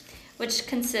strategies, which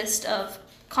consist of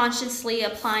consciously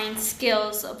applying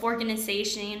skills of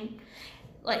organization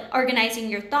like organizing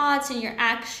your thoughts and your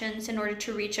actions in order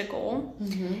to reach a goal.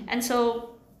 And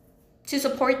so to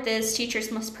support this,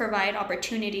 teachers must provide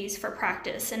opportunities for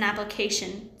practice and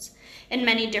applications in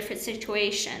many different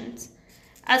situations,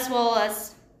 as well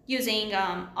as using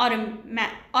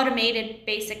automated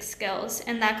basic skills,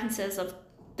 and that consists of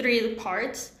 3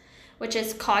 parts, which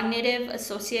is cognitive,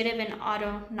 associative, and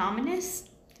autonomous.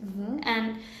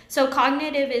 And so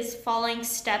cognitive is following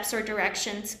steps or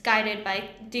directions guided by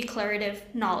declarative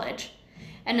knowledge.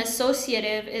 And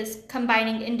associative is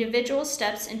combining individual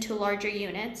steps into larger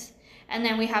units. And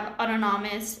then we have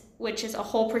autonomous, which is a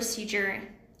whole procedure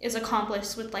is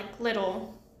accomplished with like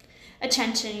little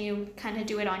attention. You kind of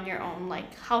do it on your own.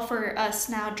 Like how for us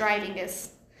now driving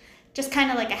is just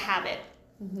kind of like a habit.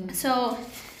 So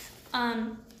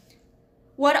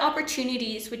what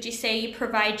opportunities would you say you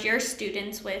provide your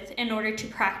students with in order to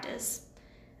practice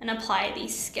and apply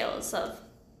these skills of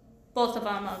both of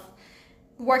them, of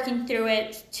working through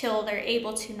it till they're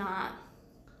able to not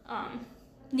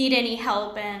need any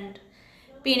help and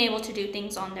being able to do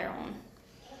things on their own?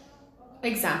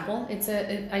 Example,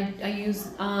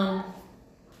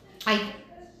 I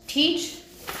teach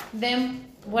them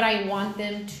what I want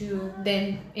them to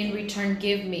then in return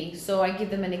give me. So I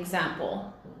give them an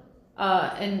example.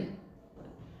 And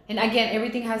again,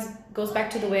 everything goes back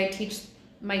to the way I teach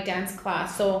my dance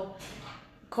class. So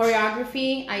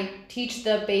choreography, I teach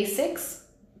the basics,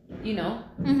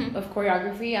 of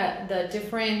choreography, the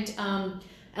different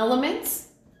elements,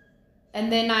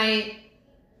 and then I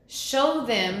show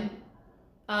them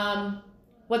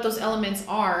what those elements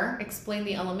are, explain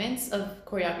the elements of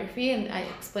choreography, and I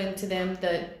explain to them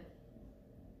that,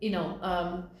 the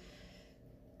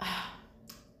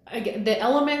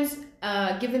elements,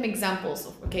 give them examples.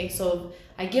 Okay, so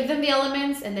I give them the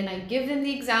elements, and then I give them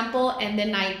the example, and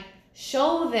then I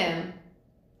show them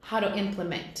how to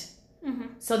implement.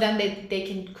 So then they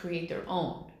can create their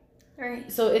own.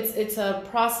 Right. So it's a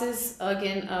process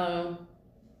again,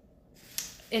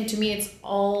 and to me it's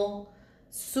all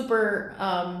super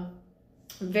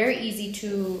very easy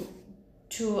to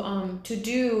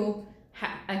do.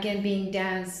 Again, being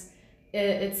dance,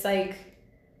 it's like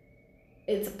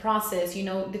it's a process.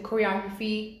 The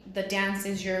choreography, the dance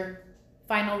is your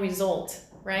final result,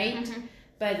 right?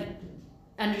 But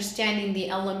understanding the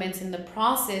elements and the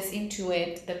process into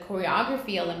it, the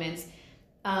choreography elements,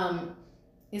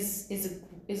 is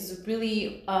a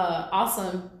really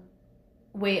awesome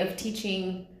way of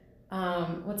teaching.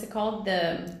 What's it called?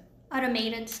 The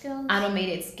automated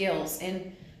skills.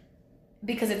 And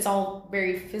because it's all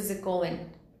very physical and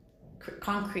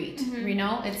concrete,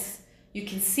 it's you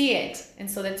can see it,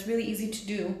 and so that's really easy to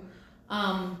do.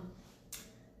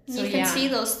 You can see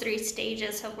those 3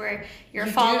 stages of where you're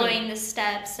following the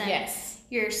steps, and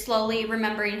you're slowly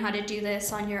remembering how to do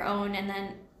this on your own, and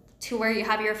then to where you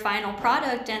have your final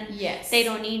product, and they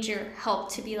don't need your help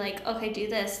to be like, okay, do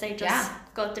this. They just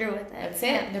go through with it. That's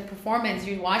it. The performance,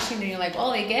 you're watching and you're like,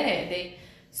 oh, they get it.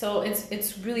 So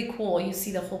it's really cool. You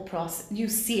see the whole process. You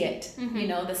see it.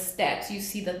 The steps. You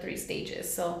see the 3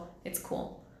 stages. So it's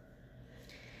cool.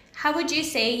 How would you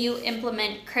say you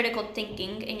implement critical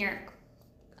thinking in your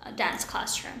dance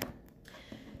classroom?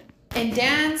 In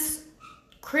dance,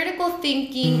 critical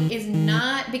thinking is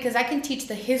not, because I can teach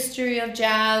the history of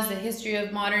jazz, the history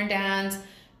of modern dance.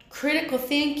 Critical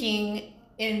thinking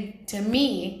to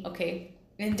me,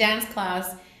 in dance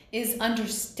class, is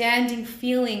understanding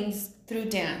feelings through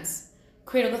dance.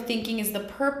 Critical thinking is the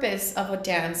purpose of a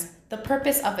dance, the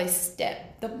purpose of a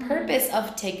step, the purpose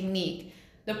of technique,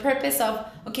 the purpose of,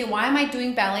 why am I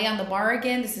doing ballet on the bar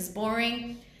again? This is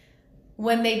boring.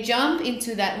 When they jump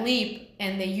into that leap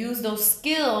and they use those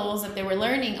skills that they were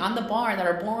learning on the bar that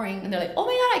are boring, and they're like, oh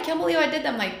my God, I can't believe I did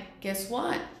them. I'm like, guess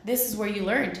what? This is where you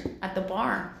learned, at the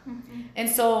bar. And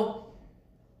so,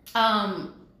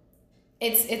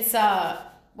 it's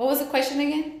what was the question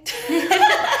again?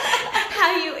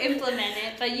 How you implement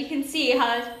it, but you can see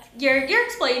how you're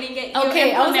explaining it.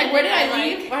 Okay, I was like, where did I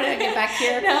leave? Why did I get back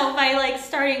here? No, by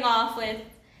starting off with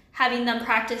having them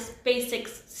practice basic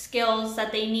skills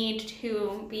that they need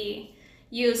to be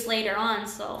used later on.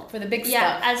 So for the big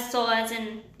stuff. As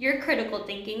in your critical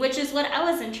thinking, which is what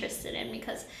I was interested in,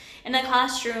 because in the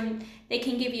classroom they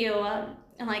can give you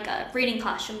in a reading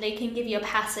classroom, they can give you a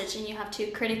passage and you have to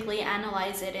critically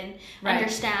analyze it and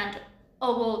understand,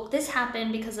 oh, well, this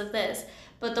happened because of this.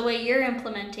 But the way you're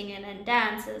implementing it in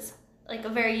dance is a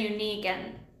very unique,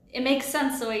 and it makes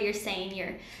sense the way you're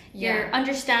saying. You're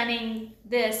understanding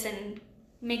this and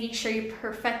making sure you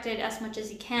perfect it as much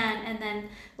as you can, and then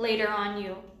later on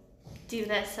you do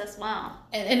this as well.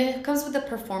 And it comes with the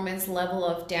performance level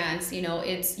of dance. You know,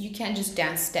 you can't just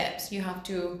dance steps. You have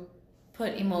to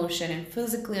put emotion and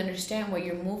physically understand what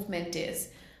your movement is.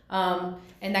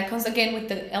 And that comes again with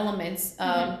the elements,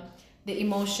 the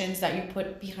emotions that you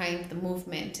put behind the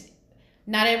movement.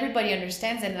 Not everybody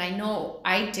understands it, and I know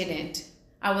I didn't.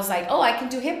 I was like, oh, I can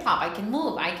do hip hop, I can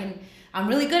move, I'm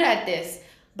really good at this.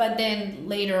 But then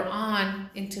later on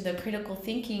into the critical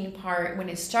thinking part, when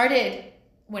I started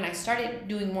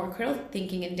doing more critical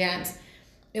thinking in dance,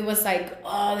 it was like,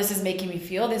 oh, this is making me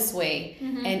feel this way.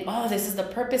 And oh, this is the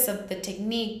purpose of the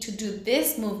technique, to do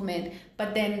this movement.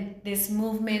 But then this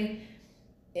movement,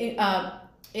 it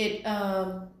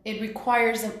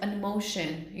requires an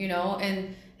emotion, you know,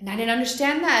 and I didn't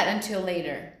understand that until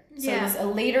later. So it was a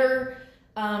later,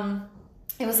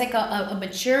 it was like a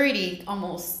maturity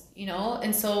almost, you know.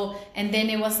 And then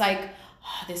it was like,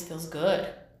 oh, this feels good,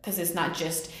 because it's not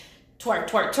just twerk,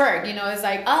 twerk, twerk, you know. It's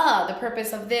like, the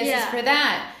purpose of this is for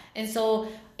that.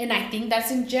 And I think that's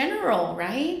in general,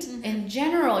 right? In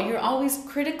general, you're always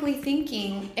critically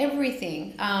thinking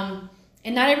everything.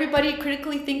 And not everybody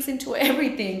critically thinks into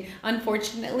everything,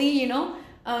 unfortunately, you know.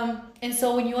 And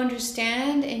so when you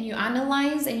understand and you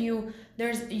analyze and you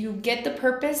get the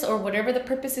purpose, or whatever the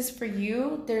purpose is for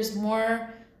you, there's more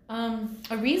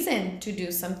a reason to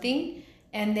do something.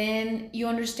 And then you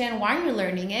understand why you're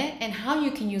learning it and how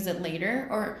you can use it later,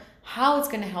 or how it's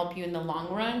going to help you in the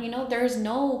long run. You know, there's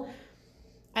no,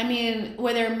 I mean,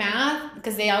 whether math,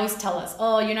 because they always tell us,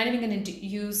 oh, you're not even going to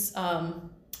use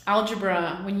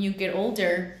algebra when you get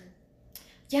older.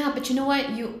 Yeah, but you know what?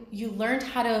 You learned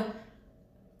how to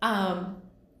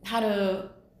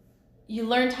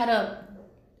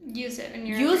use it in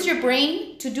your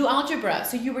brain to do algebra.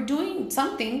 So you were doing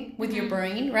something with your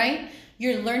brain, right?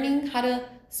 You're learning how to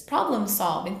problem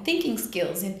solve and thinking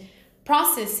skills and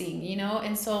processing, you know.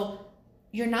 And so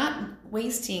you're not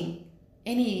wasting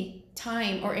any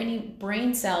time or any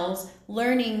brain cells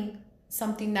learning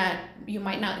something that you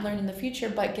might not learn in the future.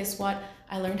 But guess what?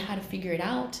 I learned how to figure it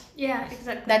out. Yeah,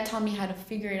 exactly. That taught me how to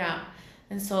figure it out.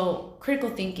 And so critical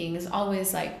thinking is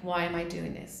always like, why am I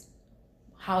doing this?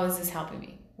 How is this helping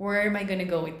me? Where am I going to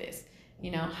go with this? You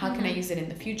know, how can I use it in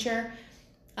the future?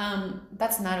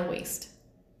 That's not a waste.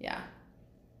 Yeah.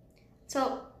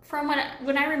 So from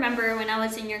when I remember when I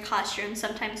was in your classroom,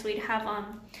 sometimes we'd have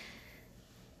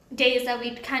days that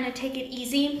we'd kind of take it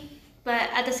easy, but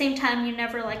at the same time, you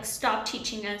never like stop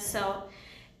teaching us. So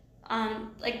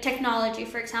like technology,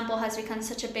 for example, has become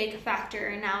such a big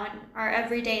factor now in our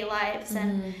everyday lives.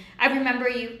 And I remember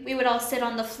we would all sit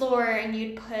on the floor and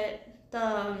you'd put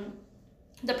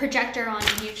the projector on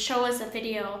and you'd show us a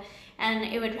video, and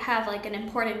it would have like an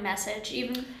important message,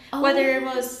 even whether it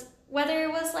was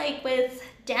like with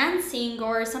dancing,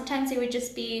 or sometimes it would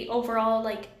just be overall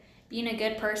like being a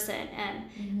good person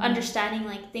and understanding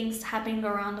like things happening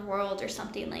around the world or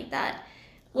something like that.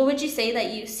 What would you say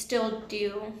that you still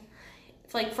do,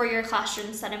 like for your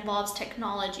classrooms, that involves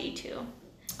technology to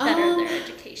better their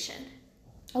education?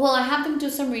 Well, I have them do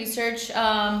some research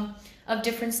of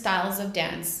different styles of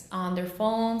dance on their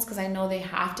phones, because I know they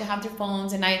have to have their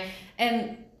phones,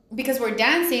 and because we're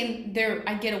dancing,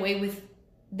 I get away with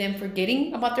them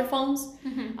forgetting about their phones.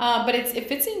 But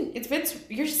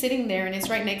if you're sitting there and it's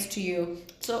right next to you,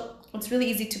 so it's really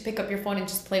easy to pick up your phone and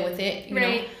just play with it, you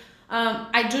know.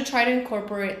 I do try to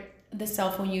incorporate the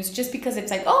cell phone use, just because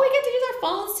it's like, oh, we get to use our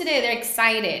phones today. They're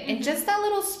excited. And just that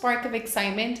little spark of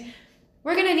excitement,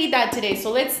 we're going to need that today.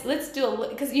 So let's do it.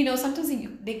 Because, you know, sometimes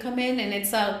they come in and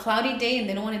it's a cloudy day and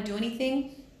they don't want to do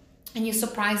anything. And you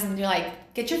surprise them. You're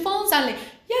like, get your phones out. Like,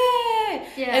 yay!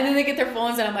 Yeah. And then they get their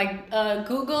phones and I'm like,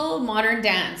 Google modern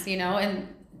dance, you know, and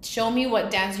show me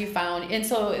what dance you found. And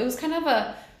so it was kind of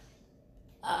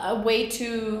a way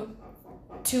to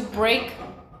break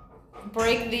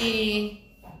the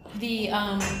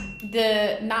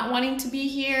not wanting to be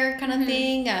here kind of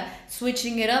thing,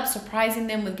 switching it up, surprising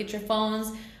them with get your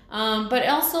phones, but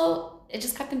also it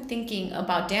just got them thinking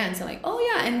about dance and like, oh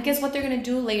yeah, and guess what they're gonna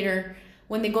do later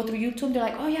when they go through YouTube? They're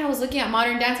like, oh yeah, I was looking at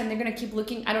modern dance, and they're gonna keep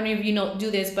looking. I don't know if you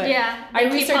do this, but I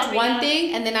research one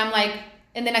thing and then I'm like,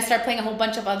 and then I start playing a whole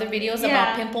bunch of other videos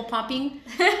about pimple popping.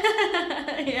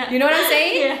 You know what I'm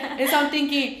saying? Yeah. And so I'm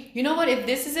thinking, you know what? If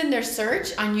this is in their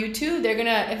search on YouTube, they're going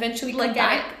to eventually come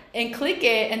back and click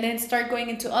it and then start going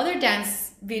into other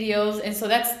dance videos. And so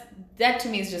that to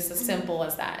me is just as simple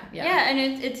as that. Yeah, and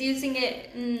it's using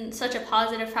it in such a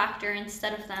positive factor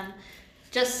instead of them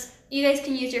just, you guys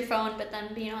can use your phone, but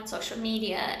then being on social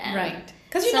media. And right.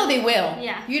 Because you know they will.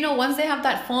 Yeah. You know, once they have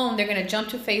that phone, they're going to jump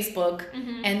to Facebook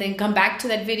and then come back to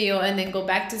that video and then go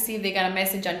back to see if they got a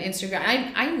message on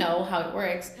Instagram. I know how it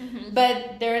works.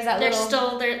 But there is that There's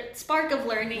still their spark of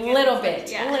learning. A little bit,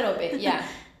 yeah.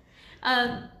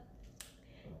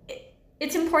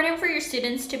 It's important for your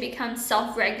students to become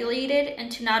self-regulated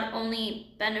and to not only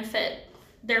benefit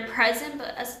their present,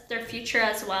 but as their future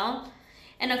as well.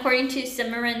 And according to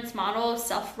Simmeren's model of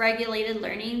self-regulated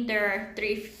learning, there are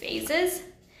 3 phases.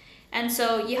 And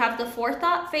so you have the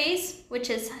forethought phase, which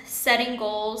is setting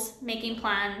goals, making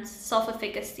plans,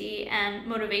 self-efficacy, and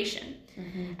motivation.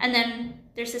 And then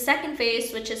there's the second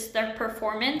phase, which is their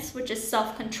performance, which is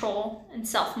self-control and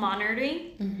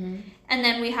self-monitoring. And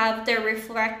then we have their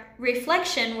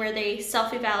reflection, where they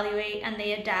self-evaluate and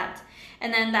they adapt.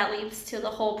 And then that leads to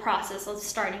the whole process of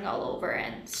starting all over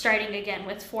and starting again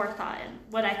with forethought and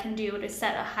what I can do to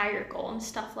set a higher goal and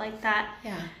stuff like that.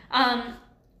 Yeah.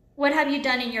 What have you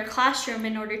done in your classroom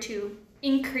in order to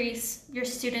increase your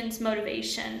students'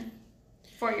 motivation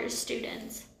for your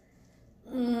students?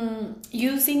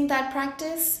 Using that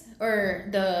practice or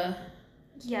the...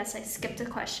 Yes, I skipped a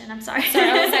question. I'm sorry.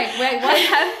 I was like, wait, what?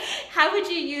 How would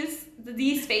you use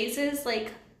these phases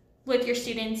like with your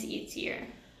students each year?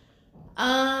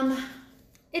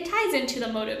 It ties into the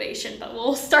motivation, but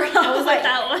we'll start off with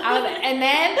that one. And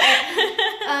then,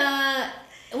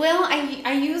 well,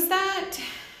 I use that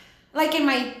like in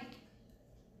my.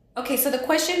 Okay, so the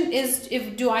question is,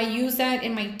 do I use that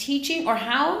in my teaching or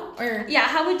how? Or yeah,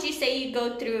 how would you say you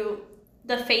go through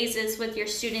the phases with your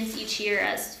students each year,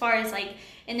 as far as like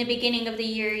in the beginning of the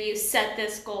year you set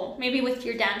this goal, maybe with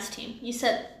your dance team, you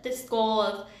set this goal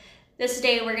of this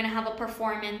day we're going to have a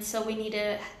performance, so we need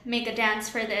to make a dance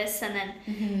for this, and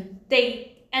then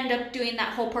they end up doing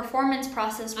that whole performance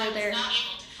process where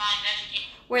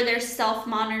they're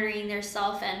self-monitoring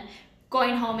themselves and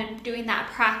going home and doing that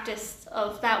practice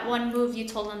of that one move you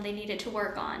told them they needed to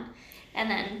work on, and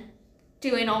then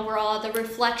doing overall the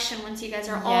reflection once you guys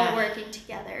are all working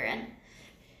together. And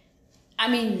I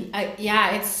mean,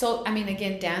 it's so, I mean,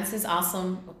 again, dance is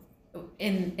awesome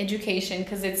in education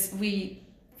because we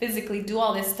physically do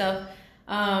all this stuff.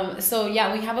 So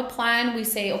yeah, we have a plan. We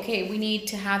say, okay, we need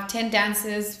to have 10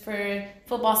 dances for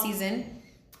football season.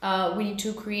 We need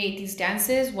to create these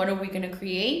dances. What are we going to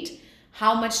create?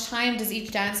 How much time does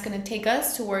each dance going to take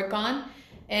us to work on?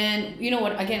 And you know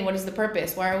what, again, what is the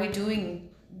purpose? Why are we doing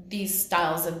these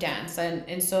styles of dance?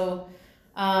 And so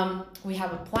we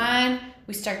have a plan.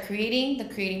 We start creating the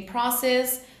creating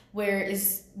process where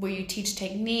you teach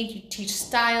technique, you teach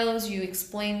styles, you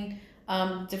explain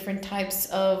different types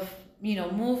of,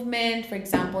 movement. For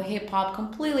example, hip hop,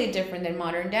 completely different than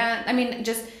modern dance. I mean,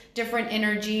 just different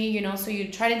energy, so you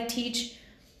try to teach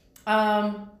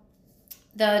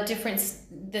the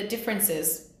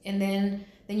differences, and then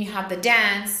you have the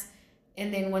dance,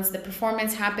 and then once the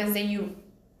performance happens, then you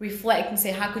reflect and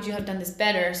say, how could you have done this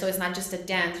better? So it's not just a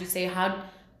dance. You say, how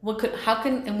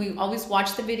can, and we always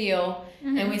watch the video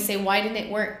and we say, why didn't it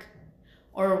work?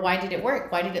 Or why did it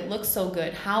work? Why did it look so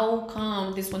good? How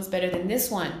come this one's better than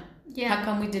this one? Yeah. How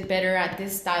come we did better at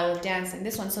this style of dance than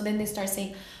this one? So then they start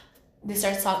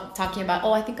talking about,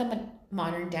 I think I'm a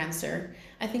modern dancer.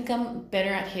 I think I'm better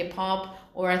at hip hop,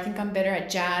 or I think I'm better at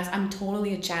jazz. I'm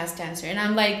totally a jazz dancer. And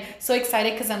I'm like so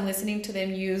excited because I'm listening to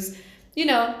them use,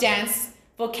 dance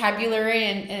vocabulary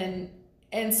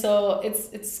and so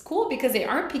it's cool because they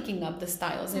are picking up the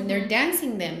styles and they're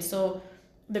dancing them. So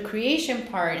the creation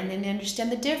part, and then they understand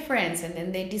the difference, and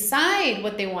then they decide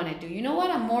what they want to do. You know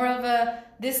what? I'm more of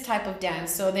this type of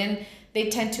dance. So then they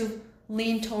tend to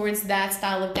lean towards that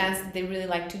style of dance that they really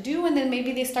like to do, and then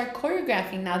maybe they start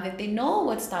choreographing now that they know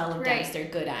what style of dance they're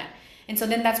good at. And so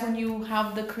then that's when you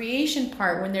have the creation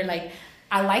part, when they're like,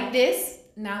 I like this,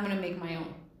 now I'm going to make my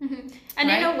own.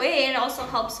 And in a way, it also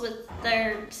helps with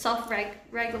their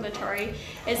self-regulatory,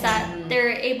 is that they're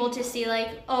able to see like,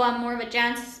 I'm more of a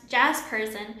jazz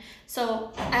person,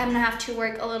 so I'm going to have to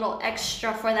work a little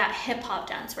extra for that hip-hop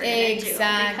dance we're going to do.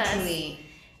 Exactly.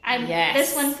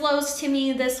 This one flows to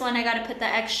me, this one I got to put the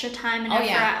extra time and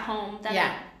effort at home.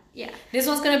 This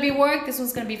one's going to be work, this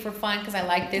one's going to be for fun because I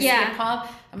like this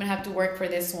hip-hop. I'm going to have to work for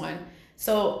this one.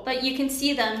 So, but you can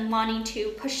see them wanting to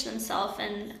push themselves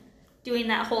and doing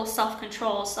that whole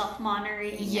self-control,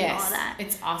 self-monitoring, and all that.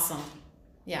 It's awesome.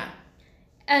 Yeah.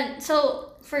 And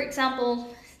so, for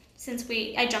example, since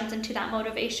I jumped into that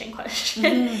motivation question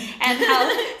and how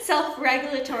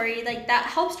self-regulatory, like that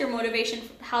helps your motivation,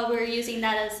 how we're using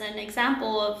that as an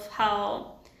example of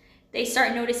how they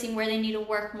start noticing where they need to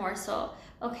work more. So,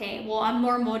 okay, well, I'm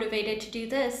more motivated to do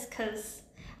this because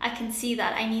I can see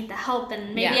that I need the help,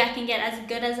 and maybe I can get as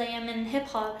good as I am in hip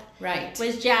hop, right,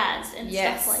 with jazz and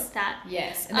stuff like that.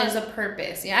 Yes, and there's a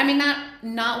purpose. Yeah, I mean,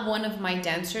 not one of my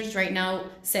dancers right now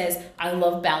says I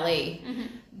love ballet,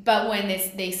 but when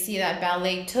they see that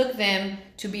ballet took them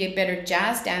to be a better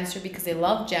jazz dancer because they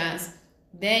love jazz,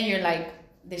 then you're like,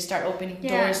 they start opening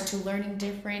doors to learning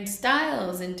different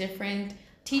styles and different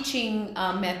teaching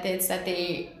methods that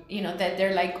that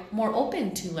they're like more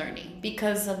open to learning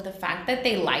because of the fact that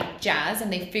they like jazz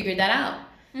and they figured that out.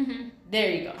 There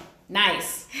you go.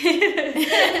 Nice.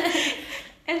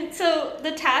 And so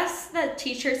the tasks that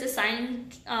teachers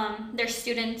assign their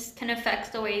students can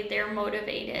affect the way they're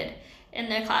motivated in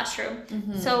the classroom.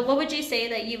 So what would you say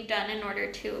that you've done in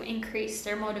order to increase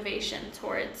their motivation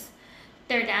towards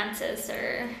their dances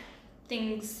or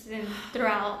things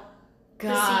throughout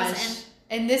the season?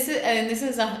 And this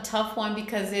is a tough one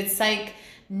because it's like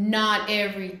not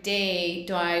every day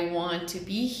do I want to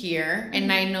be here,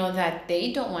 and I know that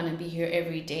they don't want to be here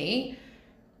every day.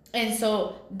 And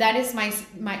so that is my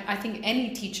I think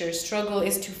any teacher's struggle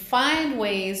is to find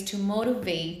ways to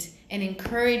motivate and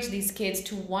encourage these kids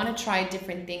to want to try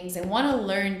different things and want to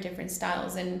learn different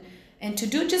styles and to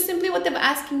do just simply what they're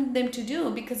asking them to do.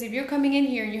 Because if you're coming in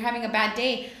here and you're having a bad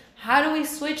day, how do we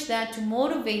switch that to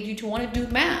motivate you to want to do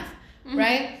math,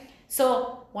 right?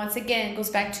 So once again, it goes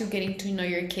back to getting to know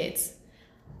your kids.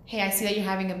 Hey, I see that you're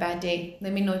having a bad day.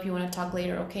 Let me know if you want to talk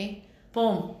later, okay?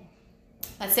 Boom.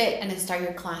 That's it. And then start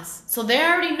your class. So they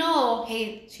already know,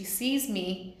 hey, she sees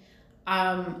me.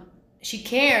 She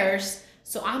cares.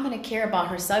 So I'm going to care about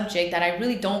her subject that I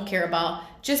really don't care about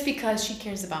just because she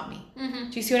cares about me.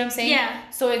 Do you see what I'm saying? Yeah.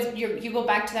 So it's you go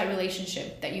back to that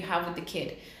relationship that you have with the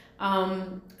kid.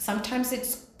 Sometimes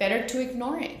it's better to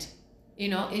ignore it.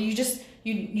 And you just,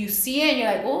 you see it and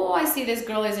you're like, oh, I see this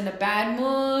girl is in a bad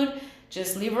mood.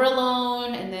 Just leave her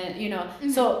alone. And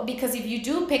then, so because if you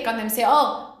do pick on them, say,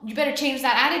 oh, you better change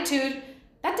that attitude.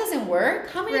 That doesn't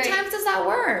work. How many times does that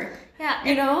work?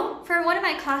 Yeah. For one of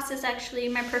my classes, actually,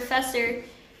 my professor,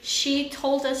 she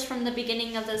told us from the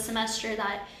beginning of the semester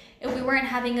that if we weren't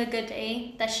having a good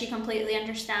day, that she completely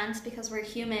understands because we're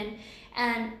human.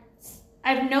 And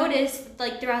I've noticed,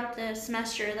 like, throughout the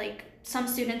semester, like, some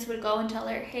students would go and tell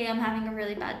her, hey, I'm having a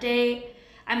really bad day.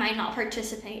 I might not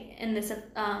participate in this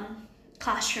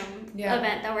classroom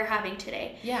event that we're having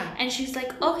today. Yeah. And she's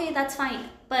like, okay, that's fine.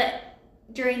 But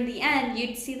during the end,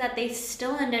 you'd see that they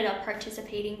still ended up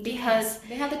participating because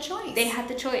they had the choice. They had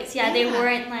the choice. Yeah, they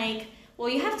weren't like, well,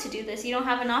 you have to do this. You don't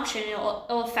have an option. It'll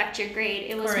affect your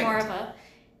grade. It was more of a,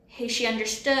 hey, she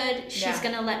understood. She's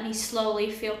going to let me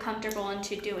slowly feel comfortable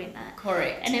into doing that.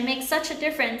 Correct. And it makes such a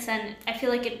difference. And I feel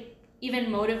like it even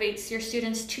motivates your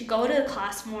students to go to the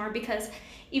class more because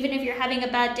even if you're having a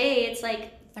bad day, it's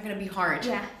like, it's not going to be hard.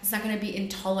 Yeah. It's not going to be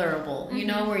intolerable,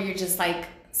 where you're just like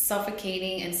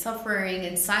suffocating and suffering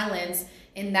in silence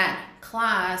in that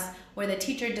class where the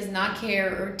teacher does not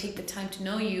care or take the time to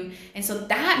know you. And so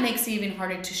that makes it even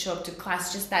harder to show up to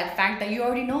class, just that fact that you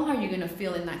already know how you're going to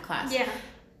feel in that class. Yeah.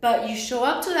 But you show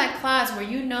up to that class where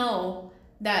you know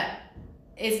that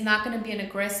it's not going to be an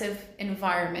aggressive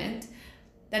environment,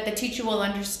 that the teacher will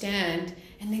understand.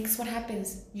 And then what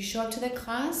happens? You show up to the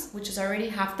class, which is already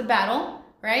half the battle,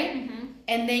 right?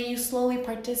 And then you slowly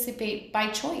participate by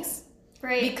choice.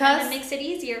 Right. Because and it makes it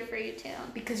easier for you too.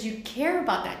 Because you care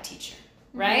about that teacher,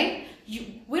 right?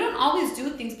 We don't always do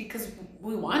things because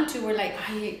we want to. We're like,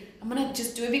 I'm going to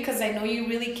just do it because I know you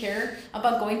really care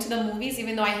about going to the movies,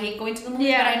 even though I hate going to the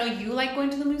movies. But I know you like going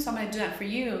to the movies, so I'm going to do that for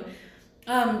you.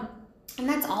 And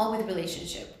that's all with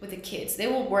relationship with the kids. They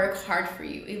will work hard for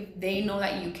you if they know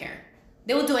that you care.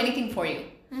 They will do anything for you,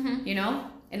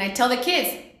 And I tell the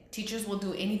kids, teachers will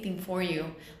do anything for you.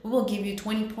 We will give you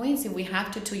 20 points if we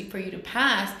have to for you to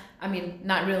pass. I mean,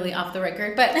 not really off the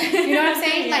record, but you know what I'm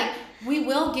saying? Like, we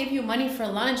will give you money for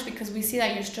lunch because we see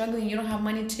that you're struggling, you don't have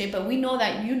money today, but we know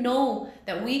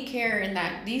that we care and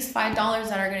that these $5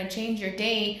 that are going to change your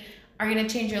day are going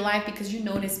to change your life because you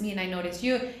notice me and I notice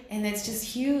you. And it's just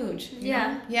huge.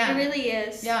 Yeah. It really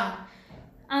is. Yeah.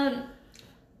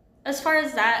 As far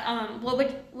as that, what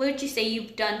would you say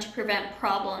you've done to prevent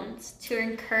problems, to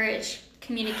encourage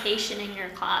communication in your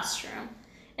classroom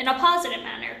in a positive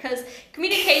manner? Because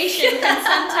communication can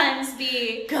sometimes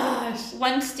be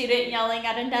one student yelling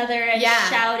at another and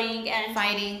shouting and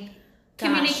fighting.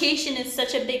 Communication is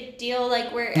such a big deal.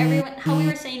 Like where everyone, how we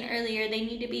were saying earlier, they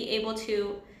need to be able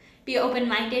to be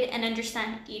open-minded and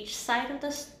understand each side of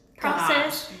this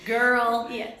process. Girl,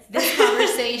 this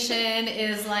conversation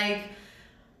is like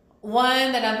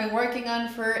one that I've been working on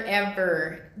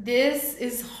forever. This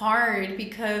is hard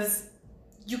because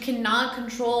you cannot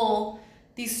control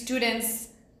these students'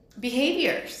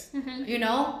 behaviors. You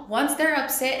know, once they're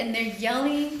upset and they're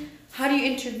yelling, how do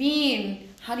you intervene?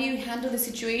 How do you handle the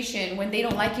situation when they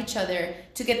don't like each other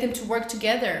to get them to work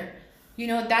together? You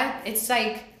know, that it's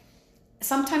like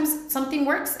sometimes something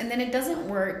works and then it doesn't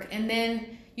work, and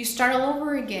then you start all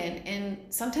over again. And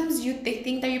sometimes they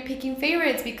think that you're picking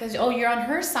favorites because, oh, you're on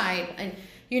her side. And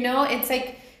you know, it's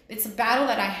like, it's a battle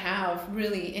that I have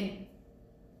really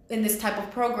in this type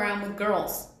of program with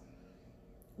girls,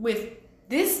 with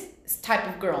this type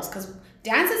of girls, because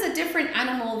dance is a different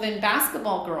animal than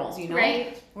basketball girls, you know.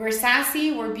 Right. We're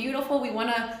sassy, we're beautiful, we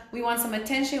want some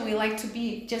attention, we like to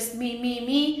be just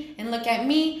me, and look at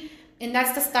me. And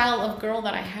that's the style of girl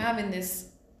that I have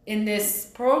in this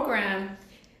program.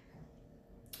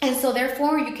 And so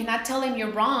therefore you cannot tell them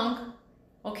you're wrong,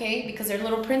 okay, because they're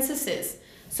little princesses.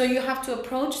 So you have to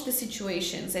approach the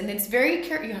situations, and it's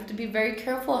you have to be very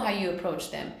careful how you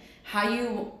approach them, how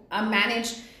you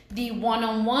manage the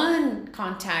one-on-one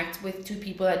contact with two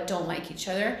people that don't like each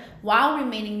other while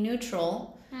remaining neutral.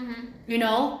 You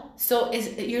know, so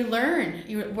you learn.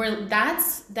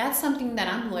 That's something that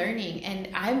I'm learning, and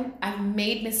I've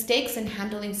made mistakes in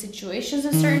handling situations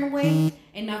a certain way,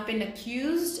 and I've been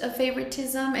accused of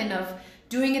favoritism and of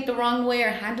doing it the wrong way or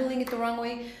handling it the wrong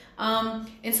way.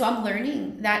 And so I'm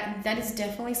learning that is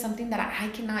definitely something that I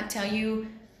cannot tell you,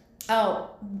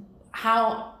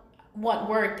 what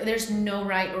worked. There's no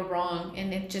right or wrong,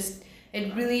 and it just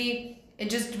really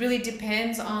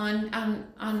depends on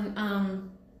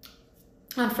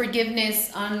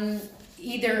forgiveness on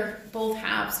both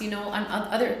halves, you know,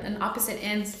 on opposite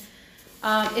ends.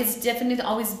 It's definitely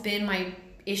always been my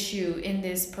issue in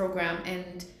this program,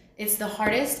 and it's the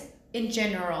hardest in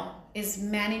general, is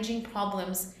managing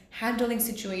problems, handling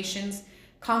situations,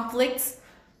 conflicts.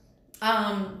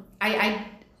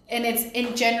 And it's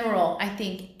in general, I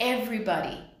think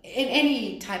everybody in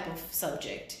any type of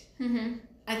subject,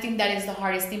 I think that is the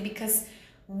hardest thing, because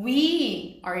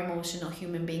we are emotional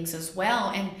human beings as well.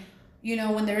 And you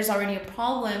know, when there's already a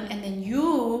problem, and then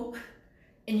you're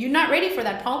not ready for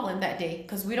that problem that day,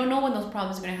 because we don't know when those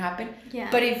problems are going to happen. Yeah.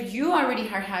 But if you already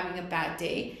are having a bad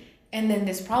day, and then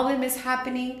this problem is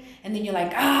happening, and then you're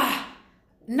like,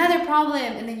 another problem,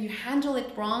 and then you handle it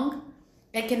wrong,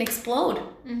 it can explode.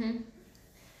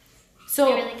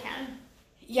 So it really can.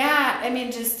 Yeah, I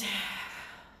mean, just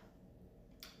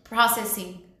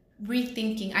processing,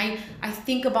 rethinking. I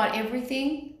think about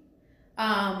everything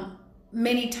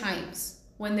many times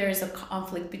when there is a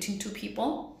conflict between two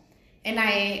people, and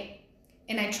I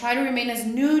try to remain as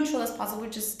neutral as possible,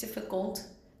 which is difficult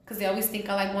because they always think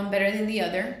I like one better than the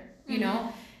other, you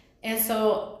know. And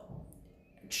so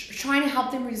trying to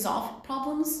help them resolve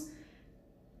problems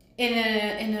in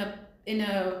a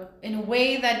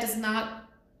way that does not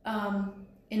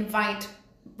invite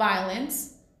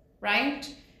violence,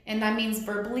 right? And that means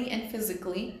verbally and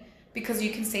physically, because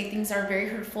you can say things that are very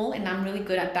hurtful, and I'm really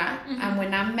good at that. And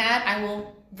when I'm mad, I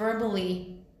will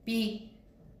verbally be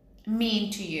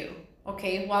mean to you,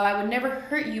 okay? While I would never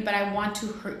hurt you, but I want to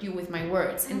hurt you with my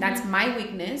words. And that's my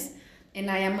weakness. And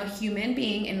I am a human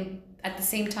being, and at the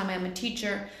same time, I am a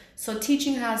teacher. So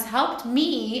teaching has helped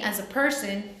me as a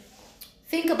person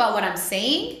think about what I'm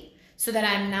saying, so that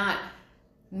I'm not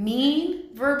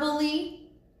mean verbally,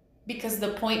 because the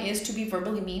point is to be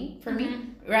verbally mean for me,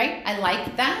 right? I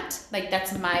like that. Like,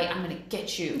 that's I'm gonna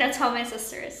get you. That's how my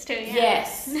sister is too. Yeah.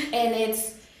 Yes. And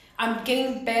I'm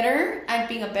getting better at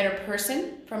being a better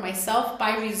person for myself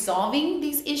by resolving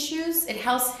these issues. It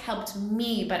has helped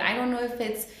me, but I don't know if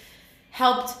it's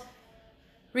helped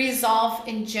resolve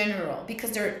in general,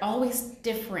 because they're always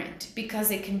different,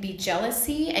 because it can be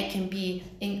jealousy, it can be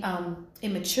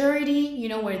immaturity, you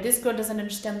know, where this girl doesn't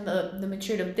understand the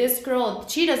maturity of this girl,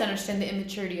 she doesn't understand the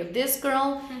immaturity of this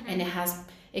girl. And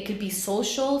it could be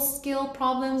social skill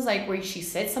problems, like where she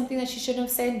said something that she shouldn't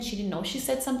have said, and she didn't know she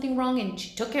said something wrong and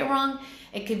she took it wrong.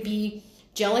 It could be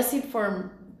jealousy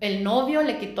for el novio,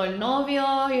 le quitó el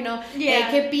novio, you know. Yeah.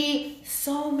 It could be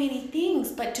so many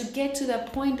things, but to get to the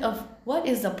point of what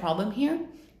is the problem here?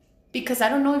 Because I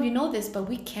don't know if you know this, but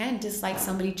we can dislike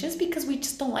somebody just because we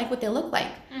just don't like what they look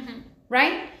like,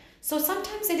 right? So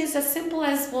sometimes it is as simple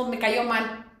as, well, me cayó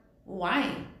mal.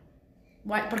 Why?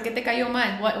 ¿Por qué te cayó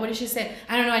mal? What did she say?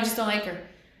 I don't know, I just don't like her.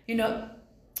 You know,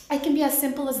 it can be as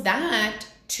simple as that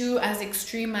to as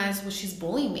extreme as, well, she's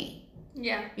bullying me.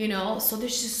 Yeah. You know, so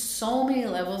there's just so many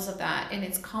levels of that, and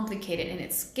it's complicated and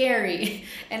it's scary,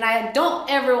 and I don't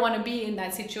ever want to be in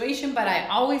that situation, but I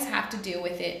always have to deal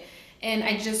with it. And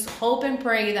I just hope and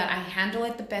pray that I handle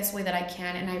it the best way that I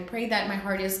can, and I pray that my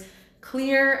heart is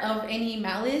clear of any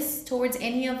malice towards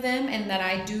any of them, and that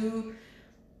I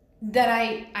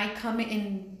come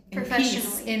in in peace,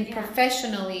 Professionally, and yeah.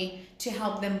 professionally to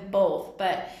help them both.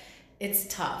 But it's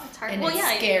tough. It's hard. And Well, it's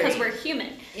yeah, scary. because we're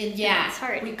human. And yeah, it's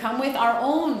hard. we come with our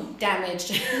own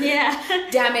damaged, Yeah.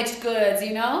 damaged goods,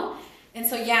 you know? And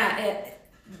so, yeah, it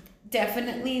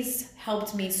definitely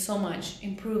helped me so much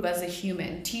improve as a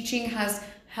human. Teaching has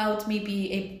helped me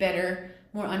be a better,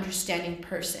 more understanding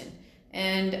person.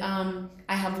 And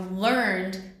I have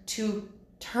learned to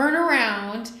turn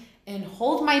around and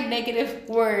hold my negative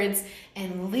words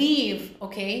and leave,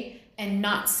 okay? And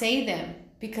not say them,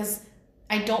 because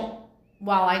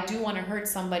while I do want to hurt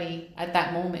somebody at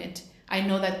that moment, I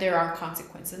know that there are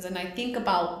consequences. And I think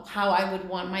about how I would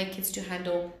want my kids to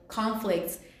handle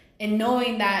conflicts, and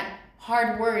knowing that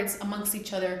hard words amongst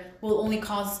each other will only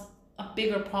cause a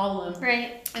bigger problem.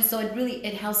 Right. And so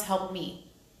it has helped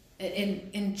me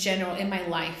in general in my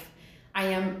life. I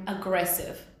am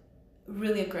aggressive,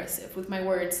 really aggressive with my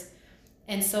words.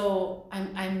 And so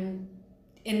and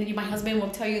my husband will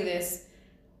tell you this,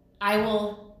 I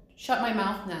will shut my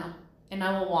mouth now and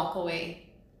I will walk away.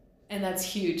 And that's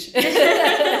huge.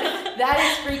 That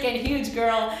is freaking huge,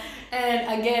 girl.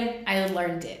 And again, I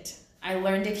learned it. I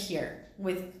learned it here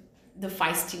with the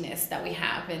feistiness that we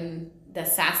have and the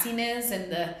sassiness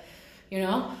and the, you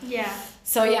know? Yeah.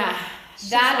 So yeah, It's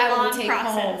that just a I will long take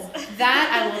process. home. That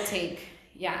I will take.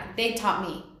 Yeah, they taught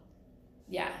me.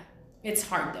 Yeah, it's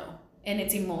hard though. And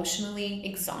it's emotionally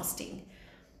exhausting.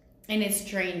 And it's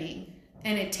draining.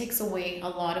 And it takes away a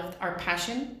lot of our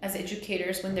passion as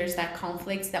educators when there's that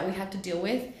conflicts that we have to deal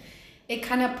with. It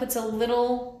kind of puts a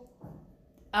little,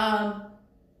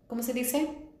 ¿cómo se dice?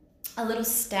 A little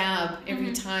stab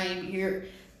every time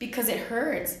because it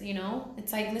hurts, you know?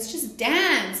 It's like, let's just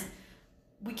dance.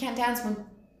 We can't dance when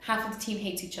half of the team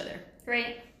hates each other.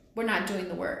 Right. We're not doing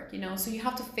the work, you know? So you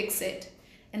have to fix it.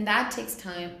 And that takes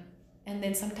time. And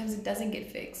then sometimes it doesn't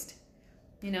get fixed,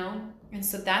 you know? And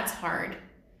so that's hard.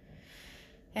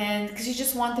 And because you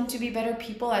just want them to be better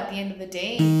people at the end of the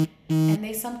day. And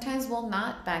they sometimes will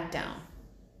not back down,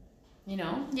 you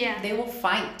know? Yeah. They will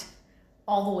fight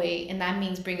all the way. And that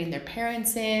means bringing their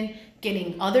parents in,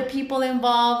 getting other people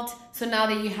involved. So now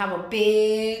that you have a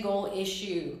big old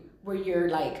issue where you're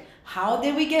like, how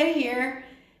did we get here?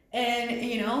 And,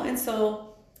 you know, and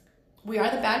so we are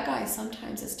the bad guys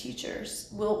sometimes as teachers.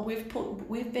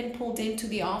 We've been pulled into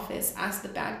the office as the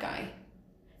bad guy.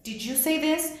 Did you say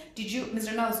this? Did you,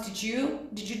 Mr. Knowles, did you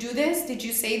do this? Did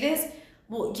you say this?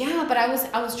 Well, yeah, but I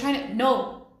was trying to,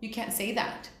 no, you can't say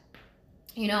that.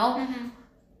 You know? Mm-hmm.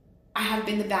 I have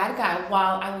been the bad guy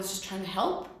while I was just trying to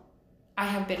help. I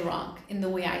have been wrong in the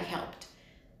way I helped.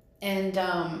 And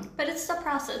but it's the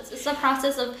process. It's the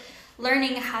process of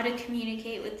learning how to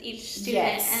communicate with each student.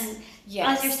 Yes. And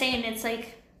yes. as you're saying, it's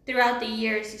like throughout the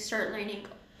years you start learning,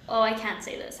 oh, I can't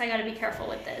say this. I got to be careful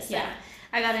with this. Yeah.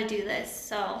 I got to do this.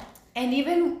 So. And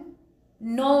even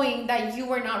knowing that you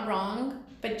were not wrong,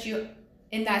 but you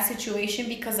in that situation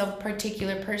because of a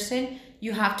particular person,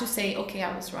 you have to say, okay,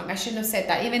 I was wrong. I shouldn't have said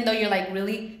that. Even though you're like,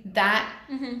 really, that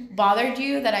bothered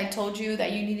you, that I told you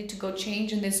that you needed to go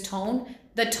change in this tone.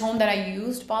 The tone that I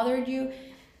used bothered you.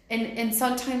 And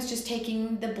sometimes just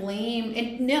taking the blame,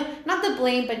 and no, not the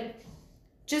blame, but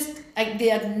just like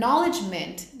the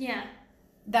acknowledgement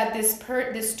that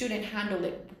this student handled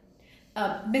it,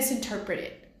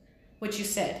 misinterpreted what you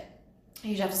said.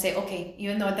 You just have to say, okay,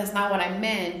 even though that's not what I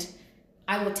meant,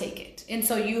 I will take it. And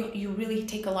so you really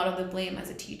take a lot of the blame as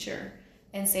a teacher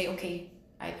and say, okay,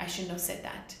 I shouldn't have said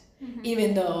that.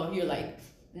 Even though you're like,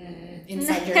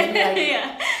 inside your head, like,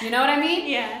 yeah. You know what I mean?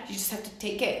 Yeah. You just have to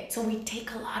take it. So we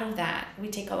take a lot of that.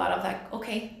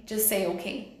 Okay, just say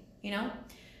okay, you know?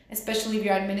 Especially if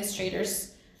your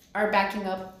administrators are backing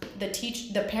up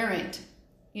the parent,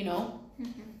 you know?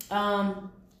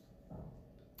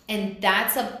 And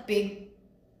that's a big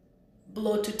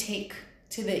blow to take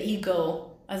to the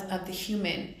ego of the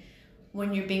human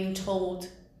when you're being told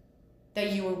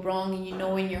that you were wrong and you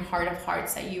know in your heart of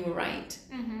hearts that you were right,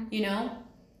 you know?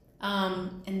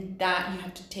 And that you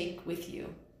have to take with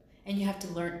you, and you have to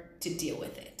learn to deal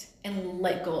with it and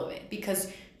let go of it,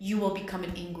 because you will become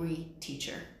an angry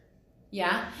teacher.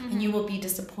 Yeah. And you will be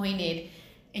disappointed,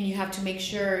 and you have to make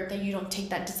sure that you don't take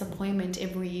that disappointment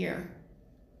every year,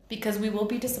 because we will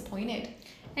be disappointed.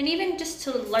 And even just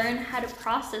to learn how to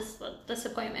process the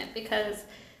disappointment, because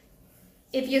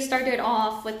if you started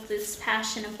off with this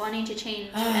passion of wanting to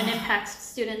change and impact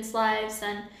students' lives,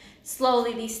 and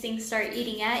slowly these things start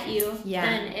eating at you,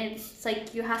 then it's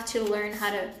like you have to learn how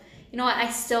to, you know what, I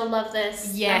still love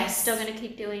this. Yes. I'm still going to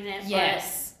keep doing it.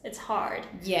 Yes. But it's hard.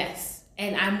 Yes.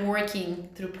 And I'm working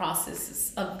through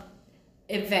processes of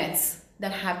events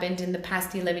that happened in the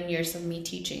past 11 years of me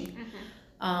teaching.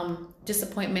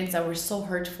 disappointments that were so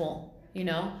hurtful,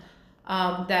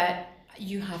 that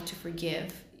you have to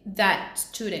forgive that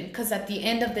student, because at the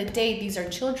end of the day, these are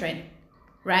children,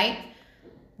 right?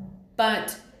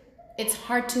 But it's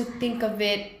hard to think of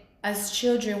it as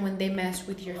children when they mess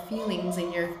with your feelings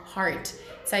and your heart.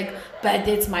 It's like, but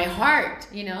it's my heart,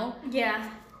 Yeah.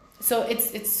 So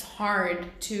it's hard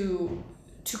to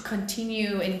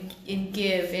continue and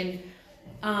give.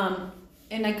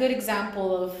 And a good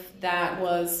example of that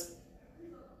was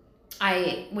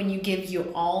when you give your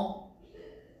all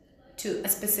to a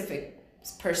specific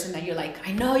person that you're like,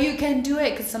 I know you can do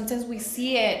it, because sometimes we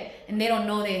see it and they don't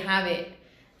know they have it,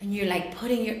 and you're like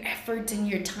putting your effort and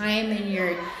your time and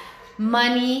your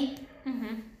money,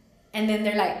 and then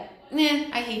they're like,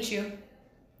 I hate you,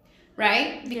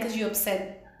 right? Because you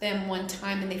upset them one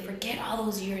time and they forget all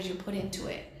those years you put into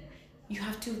it. You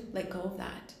have to let go of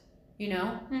that,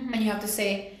 and you have to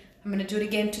say, I'm going to do it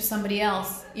again to somebody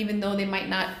else, even though they might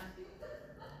not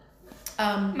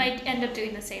might end up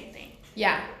doing the same thing.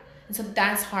 Yeah. And so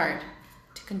that's hard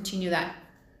to continue that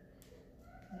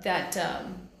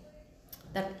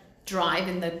drive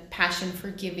and the passion for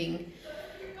giving.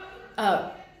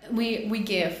 We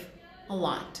give a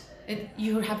lot.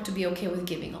 You have to be okay with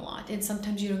giving a lot, and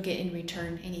sometimes you don't get in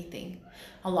return anything.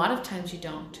 A lot of times you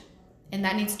don't, and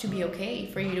that needs to be okay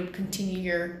for you to continue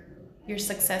your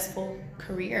successful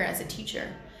career as a teacher.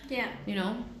 Yeah.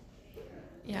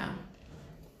 Yeah.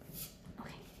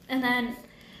 Okay, and then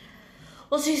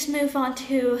we'll just move on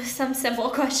to some simple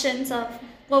questions of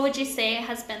what would you say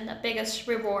has been the biggest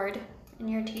reward in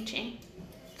your teaching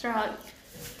throughout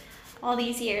all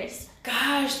these years?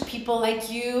 Gosh, people like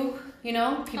you,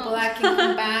 people that can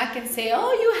come back and say,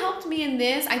 oh, you helped me in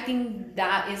this. I think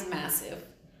that is massive,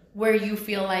 where you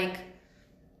feel like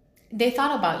they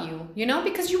thought about you,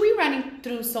 because you were running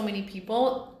through so many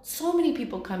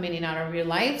people come in and out of your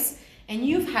lives, and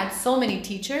you've had so many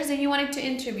teachers, and you wanted to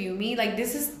interview me. Like,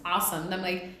 this is awesome. And I'm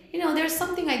like, there's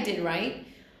something I did right,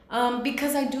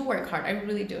 because I do work hard. I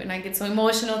really do. And I get so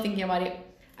emotional thinking about it.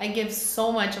 I give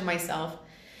so much of myself.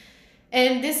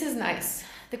 And this is nice.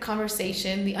 The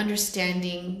conversation, the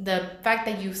understanding, the fact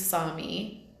that you saw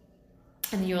me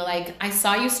and you were like, I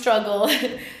saw you struggle,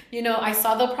 I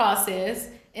saw the process,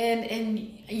 and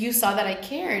you saw that I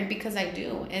cared, because I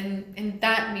do. And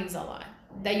that means a lot,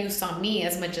 that you saw me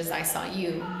as much as I saw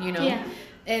you, Yeah.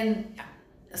 And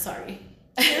sorry.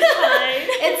 You're fine.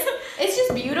 It's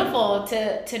just beautiful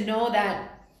to know that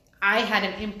I had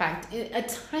an impact, a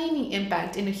tiny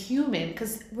impact in a human,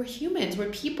 because we're humans, we're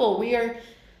people.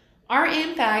 Our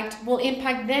impact will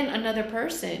impact then another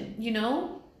person,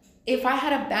 If I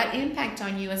had a bad impact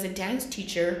on you as a dance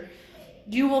teacher,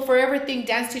 you will forever think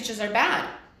dance teachers are bad,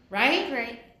 right?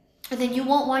 Right. And then you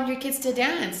won't want your kids to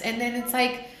dance. And then it's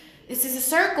like, this is a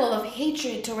circle of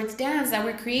hatred towards dance that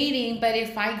we're creating. But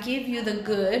if I give you the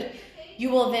good, you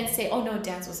will then say, oh no,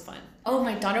 dance was fun. Oh,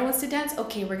 my daughter wants to dance?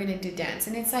 Okay, we're going to do dance.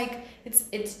 And it's like,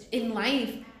 it's in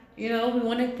life, we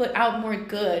want to put out more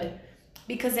good,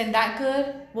 because then that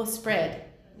good will spread.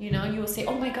 You will say,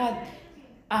 oh my God,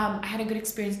 I had a good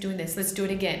experience doing this. Let's do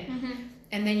it again.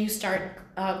 And then you start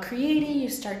creating, you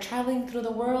start traveling through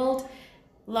the world,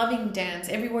 loving dance.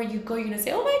 Everywhere you go, you're going to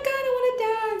say, oh my God, I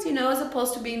want to dance, as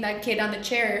opposed to being that kid on the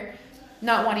chair,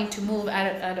 not wanting to move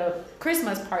at a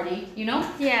Christmas party,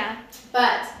 Yeah.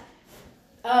 But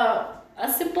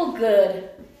a simple good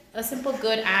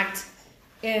act,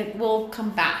 it will come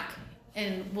back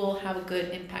and will have a good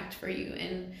impact for you.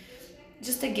 And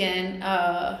just again,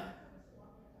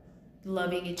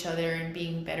 loving each other and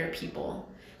being better people.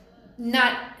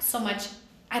 Not so much,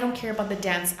 I don't care about the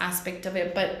dance aspect of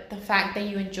it, but the fact that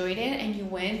you enjoyed it and you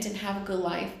went and have a good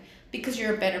life because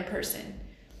you're a better person.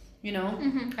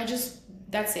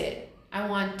 That's it. I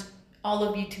want all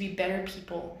of you to be better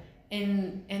people,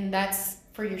 and that's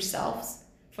for yourselves,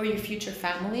 for your future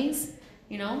families,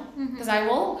 because I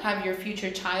will have your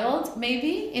future child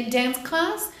maybe in dance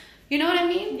class, you know what I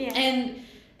mean? Yeah.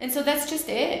 And so that's just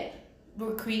it.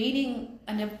 We're creating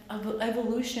an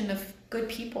evolution of good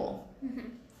people.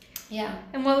 Yeah.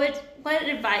 And what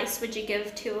advice would you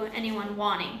give to anyone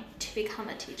wanting to become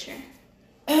a teacher?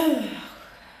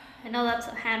 I know that's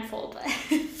a handful,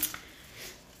 but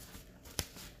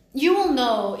you will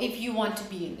know if you want to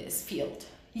be in this field.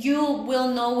 You will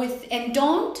know and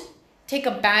don't take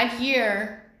a bad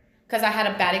year, because I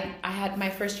had my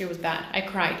first year was bad. I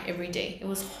cried every day. It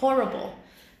was horrible,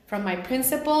 from my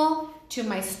principal to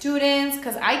my students,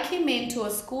 because I came into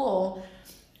a school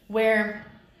where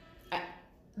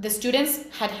the students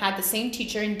had the same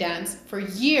teacher in dance for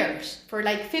years. For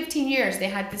like 15 years, they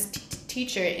had this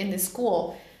teacher in the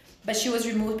school, but she was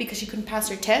removed because she couldn't pass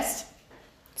her test.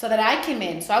 so that I came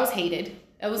in. So I was hated.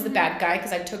 I was the bad guy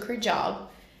because I took her job.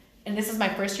 And this is my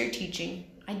first year teaching.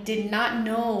 I did not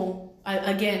know,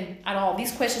 again, at all.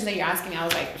 These questions that you're asking, I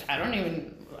was like, I don't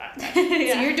even. So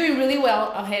you're doing really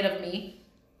well ahead of me.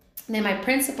 And then my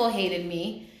principal hated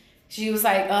me. She was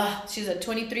like, she's a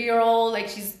 23-year-old. Like,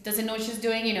 she doesn't know what she's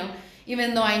doing, you know.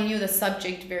 Even though I knew the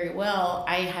subject very well,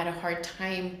 I had a hard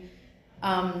time.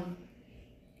 I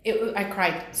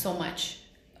cried so much.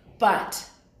 But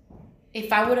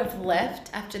if I would have left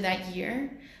after that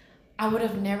year, I would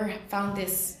have never found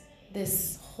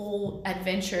this whole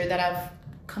adventure that I've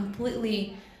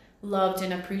completely loved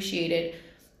and appreciated.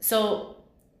 So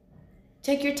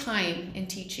take your time in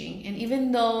teaching, and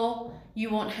even though you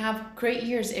won't have great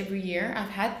years every year, I've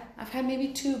had maybe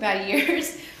 2 bad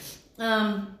years.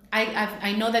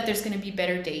 I know that there's going to be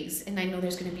better days, and I know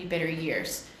there's going to be better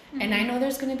years. And I know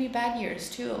there's going to be bad years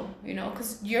too, you know,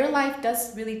 because your life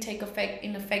does really take effect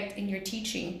in your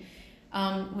teaching.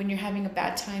 When you're having a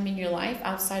bad time in your life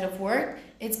outside of work,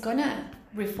 it's going to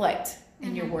reflect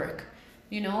in your work,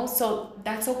 you know, so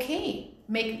that's okay.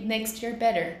 Make next year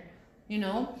better, you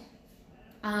know.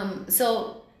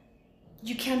 So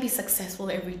you can't be successful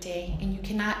every day, and you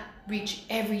cannot reach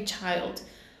every child,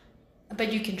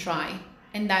 but you can try.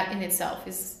 And that in itself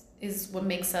is what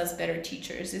makes us better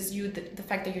teachers, is the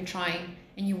fact that you're trying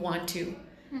and you want to.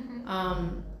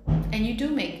 And you do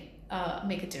make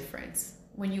a difference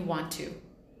when you want to,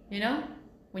 you know.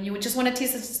 When you just want to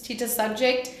teach a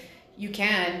subject, you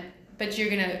can, but you're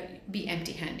gonna be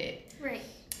empty-handed. Right.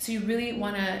 So you really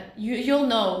wanna, you'll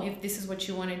know if this is what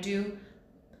you want to do,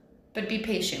 but be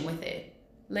patient with it.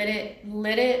 Let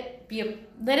it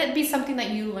be something that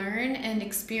you learn and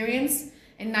experience,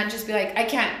 and not just be like, I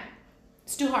can't.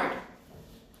 It's too hard.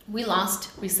 We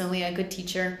lost recently a good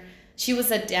teacher. She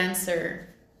was a dancer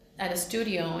at a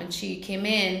studio, and she came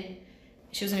in.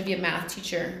 She was going to be a math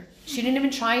teacher. She didn't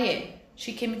even try it.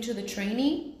 She came into the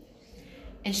training,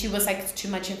 and she was like, it's too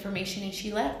much information, and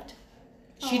she left.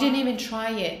 She didn't even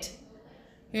try it,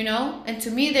 you know? And to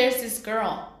me, there's this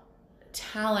girl,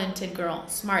 talented girl,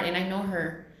 smart, and I know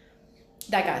her,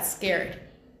 that got scared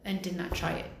and did not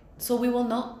try it. So we will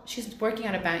know. She's working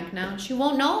at a bank now. She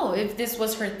won't know if this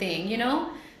was her thing, you know?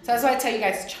 So that's why I tell you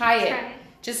guys, try it.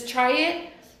 Just try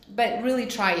it, but really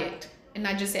try it. And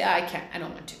not just say, I can't, I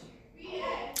don't want to.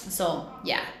 So,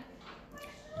 yeah.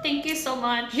 Thank you so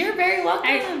much. You're very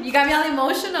welcome. You got me all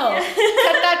emotional. Yeah. Cut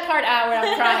that part out where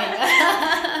I'm crying.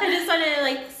 I just wanted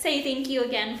to say thank you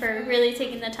again for really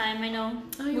taking the time. I know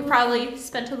we probably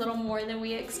spent a little more than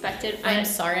we expected. But I'm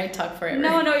sorry I talked forever.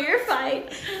 No, you're fine.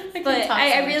 But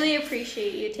I really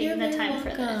appreciate you taking the time for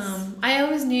this. I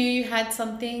always knew you had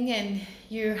something, and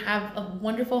you have a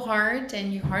wonderful heart,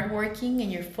 and you're hardworking,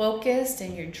 and you're focused,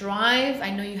 and your drive. I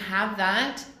know you have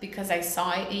that because I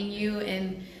saw it in you,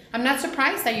 and I'm not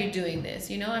surprised that you're doing this,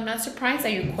 you know? I'm not surprised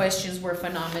that your questions were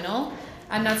phenomenal.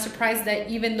 I'm not surprised that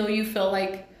even though you feel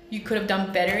like you could have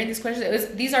done better in these questions,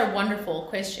 these are wonderful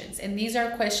questions. And these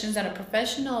are questions that a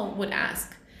professional would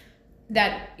ask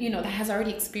that, you know, that has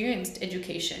already experienced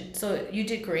education. So you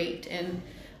did great. And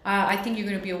I think you're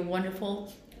going to be a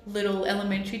wonderful little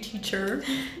elementary teacher.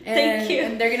 Thank you.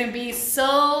 And they're going to be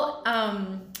so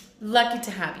lucky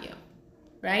to have you,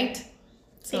 right?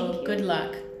 So good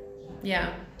luck.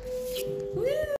 Yeah. Woo!